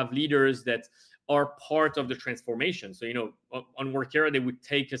hand, you have leaders that are part of the transformation. So, on Workera, they would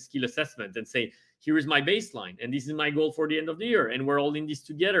take a skill assessment and say, here is my baseline, and this is my goal for the end of the year, and we're all in this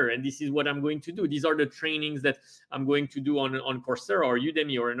together, and this is what I'm going to do. These are the trainings that I'm going to do on Coursera or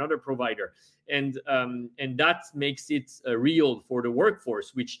Udemy or another provider. And that makes it real for the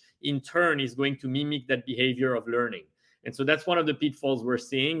workforce, which in turn is going to mimic that behavior of learning. And so that's one of the pitfalls we're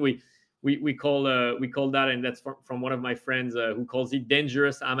seeing. We call that, and that's from one of my friends who calls it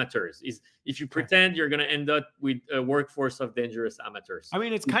dangerous amateurs. Is if you pretend, you're going to end up with a workforce of dangerous amateurs. I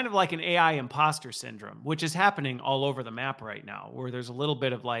mean, it's kind of like an AI imposter syndrome, which is happening all over the map right now, where there's a little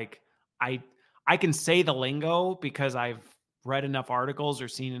bit of like, I can say the lingo because I've read enough articles or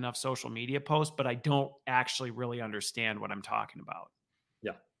seen enough social media posts, but I don't actually really understand what I'm talking about.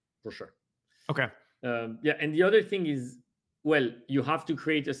 Yeah, for sure. Okay. Yeah, and the other thing is, well, you have to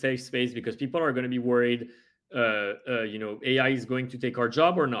create a safe space, because people are going to be worried, AI is going to take our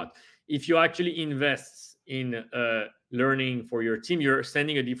job or not. If you actually invest in learning for your team, you're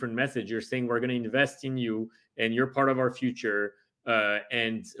sending a different message. You're saying, we're going to invest in you and you're part of our future,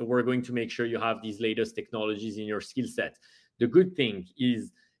 and we're going to make sure you have these latest technologies in your skill set. The good thing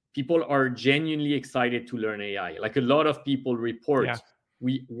is people are genuinely excited to learn AI. Like, a lot of people report,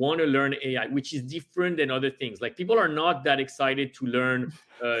 we want to learn AI, which is different than other things. Like, people are not that excited to learn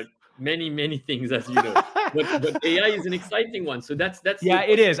many things, as you know. but AI is an exciting one. So that's yeah,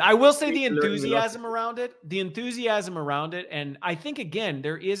 it is. I will say the enthusiasm around it. And I think, again,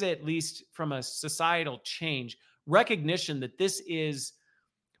 there is, at least from a societal change, recognition that this is,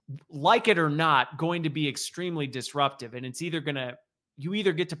 like it or not, going to be extremely disruptive. And it's you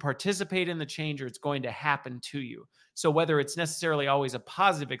either get to participate in the change or it's going to happen to you. So whether it's necessarily always a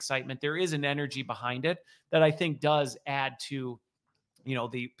positive excitement, there is an energy behind it that I think does add to,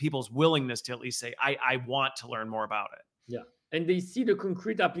 the people's willingness to at least say, I want to learn more about it. Yeah. And they see the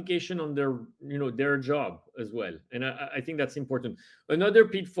concrete application on their job as well. And I think that's important. Another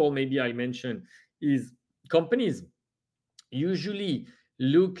pitfall maybe I mentioned is companies usually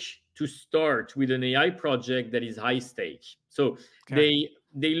look to start with an AI project that is high stake. So they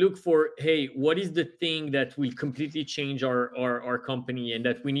look for, hey, what is the thing that will completely change our company and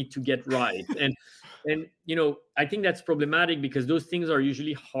that we need to get right? and I think that's problematic, because those things are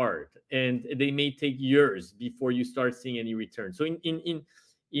usually hard and they may take years before you start seeing any return. So on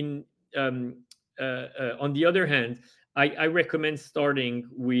the other hand, I recommend starting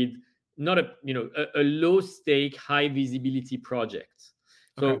with not a low stake, high visibility project.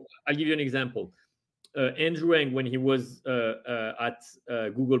 So I'll give you an example. Andrew Ng, when he was at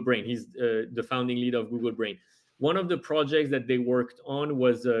Google Brain, he's the founding lead of Google Brain. One of the projects that they worked on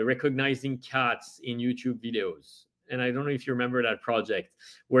was recognizing cats in YouTube videos. And I don't know if you remember that project,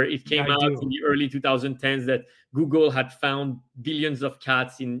 where it came out in the early 2010s that Google had found billions of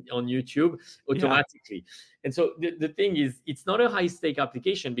cats on YouTube automatically. Yeah. And so the thing is, it's not a high stake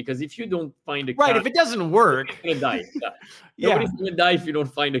application, because if you don't find a cat, if it doesn't work, you're gonna die. Nobody's gonna die if you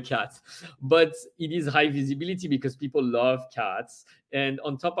don't find a cat. But it is high visibility because people love cats. And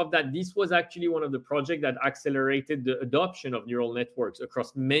on top of that, this was actually one of the projects that accelerated the adoption of neural networks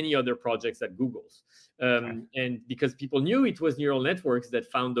across many other projects at Google's. And because people knew it was neural networks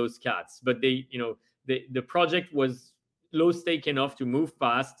that found those cats, but the project was low stake enough to move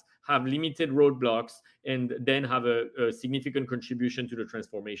fast, have limited roadblocks, and then have a significant contribution to the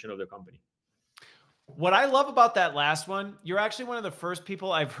transformation of the company. What I love about that last one, you're actually one of the first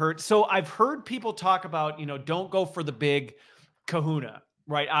people I've heard. So I've heard people talk about, don't go for the big kahuna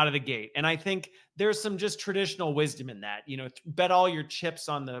right out of the gate. And I think there's some just traditional wisdom in that, bet all your chips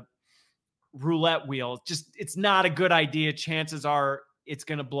on the roulette wheel. Just, it's not a good idea. Chances are it's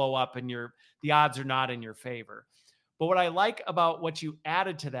going to blow up and the odds are not in your favor. But what I like about what you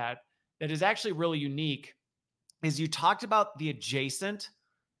added to that is actually really unique is you talked about the adjacent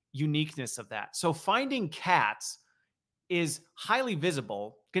uniqueness of that. So finding cats is highly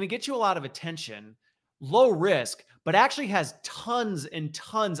visible, going to get you a lot of attention, low risk, but actually has tons and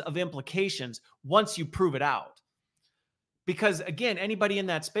tons of implications once you prove it out. Because again, anybody in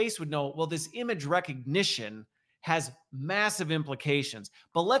that space would know, well, this image recognition has massive implications,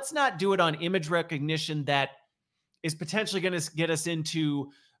 but let's not do it on image recognition that is potentially going to get us into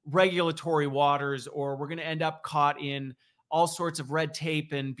regulatory waters, or we're going to end up caught in all sorts of red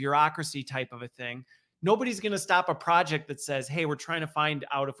tape and bureaucracy type of a thing. Nobody's going to stop a project that says, hey, we're trying to find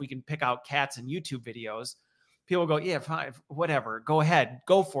out if we can pick out cats in YouTube videos. People go, yeah, fine, whatever, go ahead,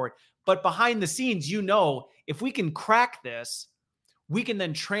 go for it. But behind the scenes, if we can crack this, we can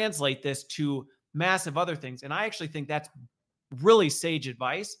then translate this to massive other things. And I actually think that's really sage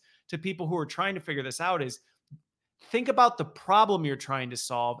advice to people who are trying to figure this out is think about the problem you're trying to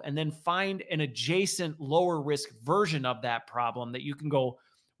solve and then find an adjacent lower risk version of that problem that you can go,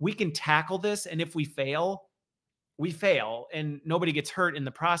 we can tackle this. And if we fail, we fail and nobody gets hurt in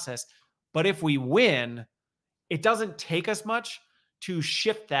the process. But if we win, it doesn't take us much to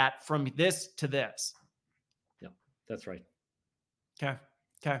shift that from this to this. Yeah, that's right. Okay.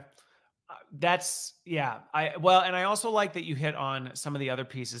 And I also like that you hit on some of the other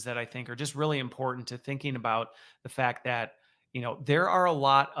pieces that I think are just really important to thinking about the fact that, there are a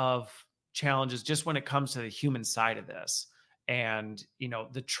lot of challenges just when it comes to the human side of this and,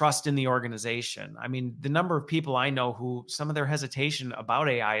 the trust in the organization. I mean, the number of people I know who some of their hesitation about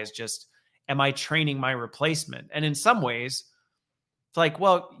AI is just, am I training my replacement? And in some ways it's like,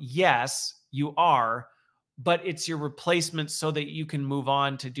 well, yes, you are, but it's your replacement so that you can move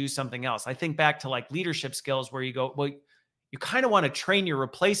on to do something else. I think back to like leadership skills where you go, well, you kind of want to train your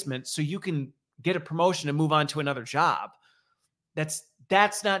replacement so you can get a promotion and move on to another job.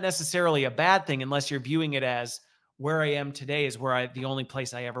 That's not necessarily a bad thing unless you're viewing it as where I am today is the only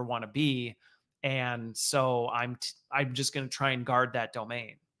place I ever want to be. And so I'm just going to try and guard that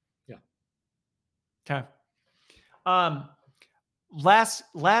domain. Yeah. Okay.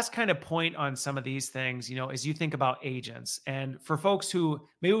 Last kind of point on some of these things, as you think about agents, and for folks who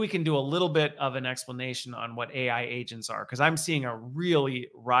maybe we can do a little bit of an explanation on what AI agents are, because I'm seeing a really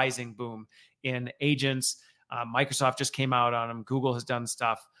rising boom in agents. Microsoft just came out on them. Google has done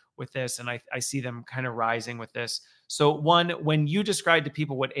stuff with this, and I see them kind of rising with this. So one, when you describe to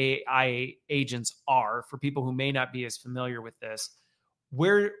people what AI agents are, for people who may not be as familiar with this,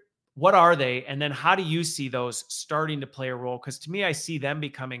 what are they? And then how do you see those starting to play a role? Because to me, I see them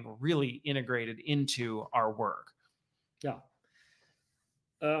becoming really integrated into our work. Yeah.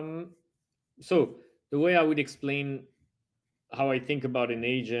 So the way I would explain how I think about an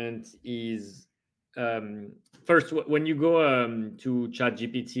agent is first, when you go to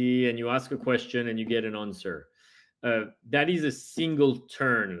ChatGPT and you ask a question and you get an answer, that is a single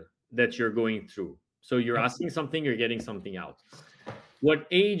turn that you're going through. So you're asking something, you're getting something out. What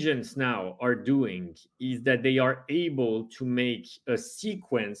agents now are doing is that they are able to make a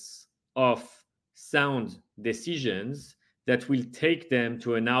sequence of sound decisions that will take them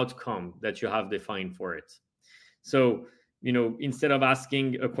to an outcome that you have defined for it. So, instead of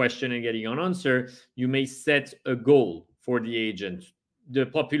asking a question and getting an answer, you may set a goal for the agent. The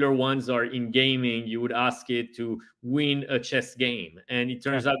popular ones are in gaming. You would ask it to win a chess game. And it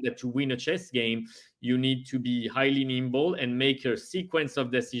turns out that to win a chess game, you need to be highly nimble and make a sequence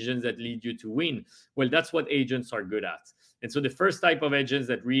of decisions that lead you to win. Well, that's what agents are good at. And so the first type of agents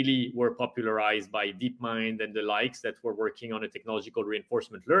that really were popularized by DeepMind and the likes that were working on a technology called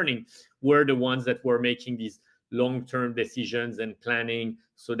reinforcement learning were the ones that were making these long-term decisions and planning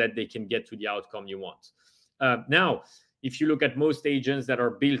so that they can get to the outcome you want. Now, if you look at most agents that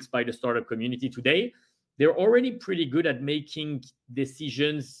are built by the startup community today, they're already pretty good at making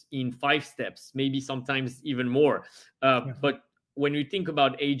decisions in 5 steps, maybe sometimes even more. But when you think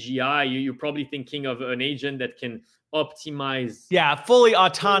about AGI, you're probably thinking of an agent that can optimize. Yeah, fully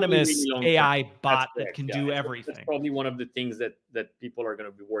autonomous AI bot that can do everything. That's probably one of the things that people are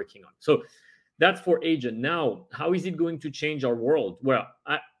going to be working on. So that's for agent. Now, how is it going to change our world? Well,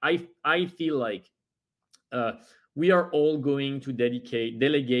 I feel like we are all going to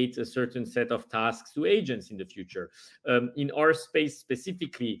delegate a certain set of tasks to agents in the future. In our space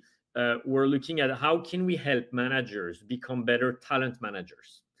specifically, we're looking at how can we help managers become better talent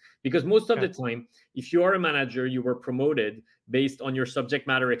managers. Because most of the time, if you are a manager, you were promoted based on your subject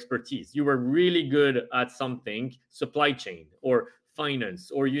matter expertise. You were really good at something, supply chain or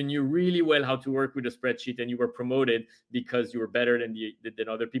finance, or you knew really well how to work with a spreadsheet, and you were promoted because you were better than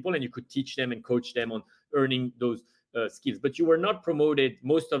other people, and you could teach them and coach them on earning those skills. But you were not promoted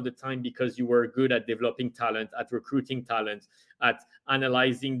most of the time because you were good at developing talent, at recruiting talent, at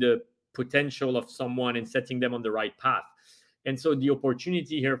analyzing the potential of someone and setting them on the right path. And so the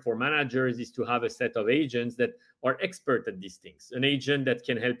opportunity here for managers is to have a set of agents that are expert at these things. An agent that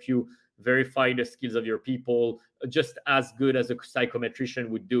can help you verify the skills of your people just as good as a psychometrician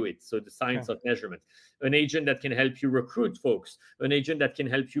would do it. So the science of measurement. An agent that can help you recruit folks. An agent that can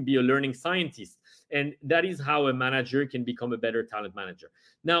help you be a learning scientist. And that is how a manager can become a better talent manager.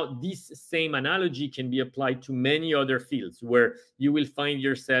 Now, this same analogy can be applied to many other fields where you will find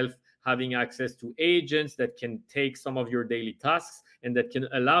yourself having access to agents that can take some of your daily tasks and that can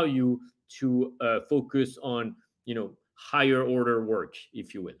allow you to focus on, higher order work,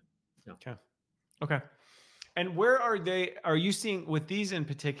 if you will. Yeah. Okay. And where are you seeing with these in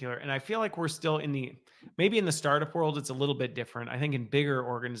particular? And I feel like we're still maybe in the startup world, it's a little bit different. I think in bigger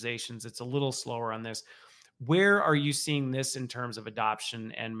organizations, it's a little slower on this. Where are you seeing this in terms of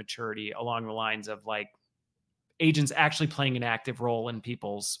adoption and maturity along the lines of like agents actually playing an active role in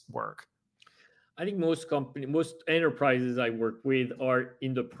people's work? I think most enterprises I work with are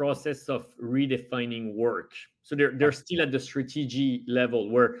in the process of redefining work. So they're still at the strategy level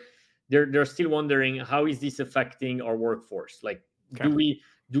where they're still wondering, how is this affecting our workforce? Like, do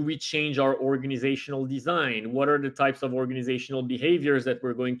we change our organizational design? What are the types of organizational behaviors that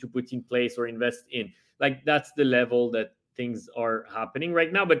we're going to put in place or invest in? Like, that's the level that things are happening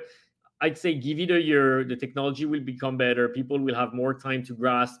right now. But I'd say give it a year, the technology will become better. People will have more time to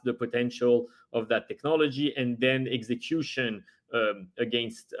grasp the potential of that technology, and then execution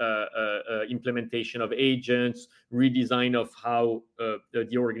against implementation of agents, redesign of how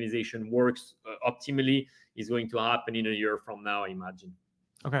the organization works optimally is going to happen in a year from now, I imagine.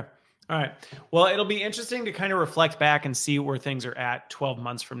 Okay. All right. Well, it'll be interesting to kind of reflect back and see where things are at 12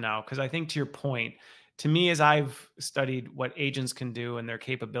 months from now. Because I think to your point, to me, as I've studied what agents can do and their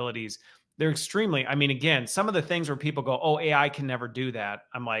capabilities, they're extremely, again, some of the things where people go, oh, AI can never do that.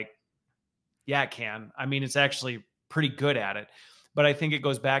 I'm like, yeah, it can. It's actually pretty good at it. But I think it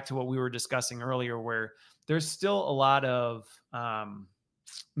goes back to what we were discussing earlier, where there's still a lot of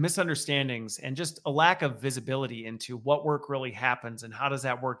misunderstandings and just a lack of visibility into what work really happens and how does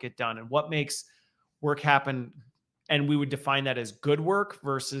that work get done and what makes work happen. And we would define that as good work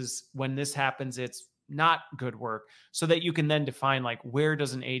versus when this happens, it's not good work, so that you can then define like, where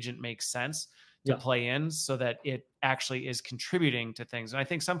does an agent make sense to play in so that it actually is contributing to things. And I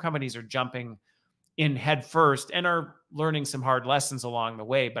think some companies are jumping in head first and are learning some hard lessons along the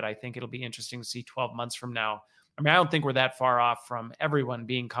way. But I think it'll be interesting to see 12 months from now. I don't think we're that far off from everyone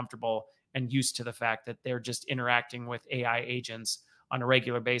being comfortable and used to the fact that they're just interacting with AI agents on a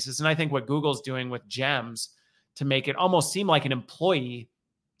regular basis. And I think what Google's doing with GEMS to make it almost seem like an employee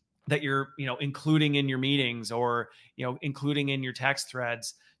that you're, including in your meetings or, including in your text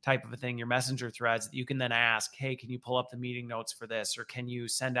threads type of a thing, your messenger threads, that you can then ask, hey, can you pull up the meeting notes for this? Or can you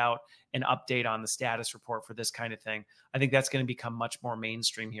send out an update on the status report for this kind of thing? I think that's going to become much more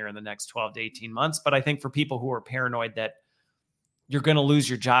mainstream here in the next 12 to 18 months. But I think for people who are paranoid that you're going to lose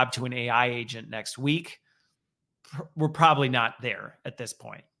your job to an AI agent next week, we're probably not there at this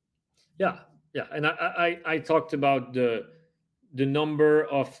point. Yeah. And I talked about the number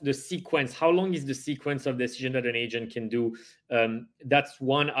of the sequence. How long is the sequence of decision that an agent can do? That's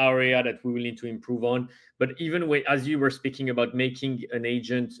one area that we will need to improve on. But even as you were speaking about making an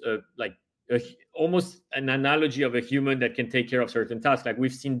agent almost an analogy of a human that can take care of certain tasks, like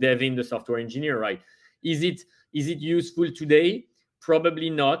we've seen Devin, the software engineer, right? Is it useful today? Probably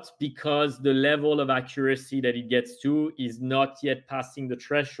not, because the level of accuracy that it gets to is not yet passing the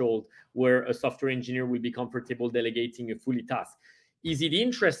threshold where a software engineer will be comfortable delegating a fully task. Is it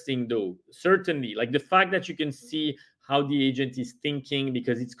interesting though? Certainly. Like the fact that you can see how the agent is thinking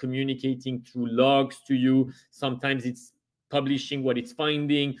because it's communicating through logs to you. Sometimes it's publishing what it's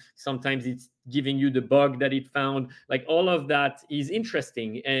finding. Sometimes it's giving you the bug that it found. Like all of that is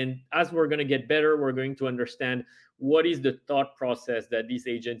interesting. And as we're going to get better, we're going to understand what is the thought process that this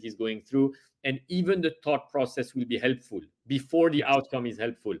agent is going through. And even the thought process will be helpful before the outcome is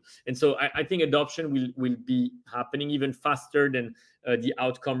helpful. And so I think adoption will be happening even faster than the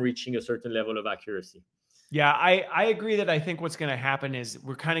outcome reaching a certain level of accuracy. Yeah, I agree that I think what's going to happen is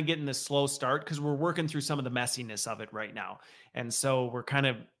we're kind of getting this slow start because we're working through some of the messiness of it right now. And so we're kind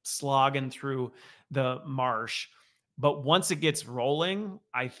of slogging through the marsh. But once it gets rolling,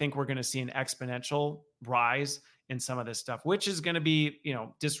 I think we're going to see an exponential rise in some of this stuff, which is going to be,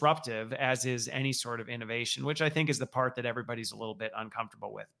 disruptive, as is any sort of innovation, which I think is the part that everybody's a little bit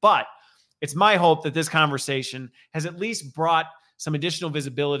uncomfortable with. But it's my hope that this conversation has at least brought some additional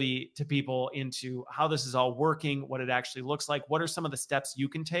visibility to people into how this is all working, what it actually looks like, what are some of the steps you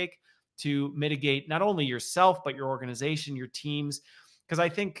can take to mitigate not only yourself, but your organization, your teams. Because I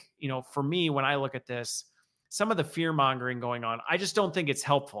think, for me, when I look at this, some of the fear mongering going on, I just don't think it's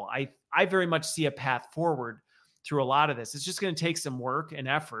helpful. I very much see a path forward through a lot of this. It's just going to take some work and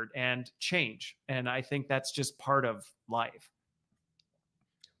effort and change. And I think that's just part of life.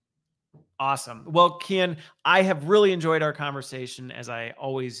 Awesome. Well, Kian, I have really enjoyed our conversation, as I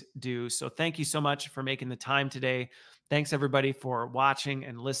always do. So thank you so much for making the time today. Thanks, everybody, for watching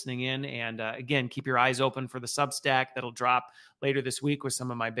and listening in. And again, keep your eyes open for the Substack that'll drop later this week with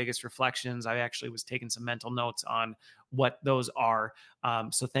some of my biggest reflections. I actually was taking some mental notes on what those are.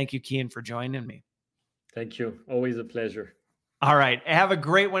 So thank you, Kian, for joining me. Thank you. Always a pleasure. All right. Have a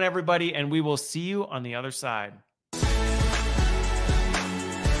great one, everybody. And we will see you on the other side.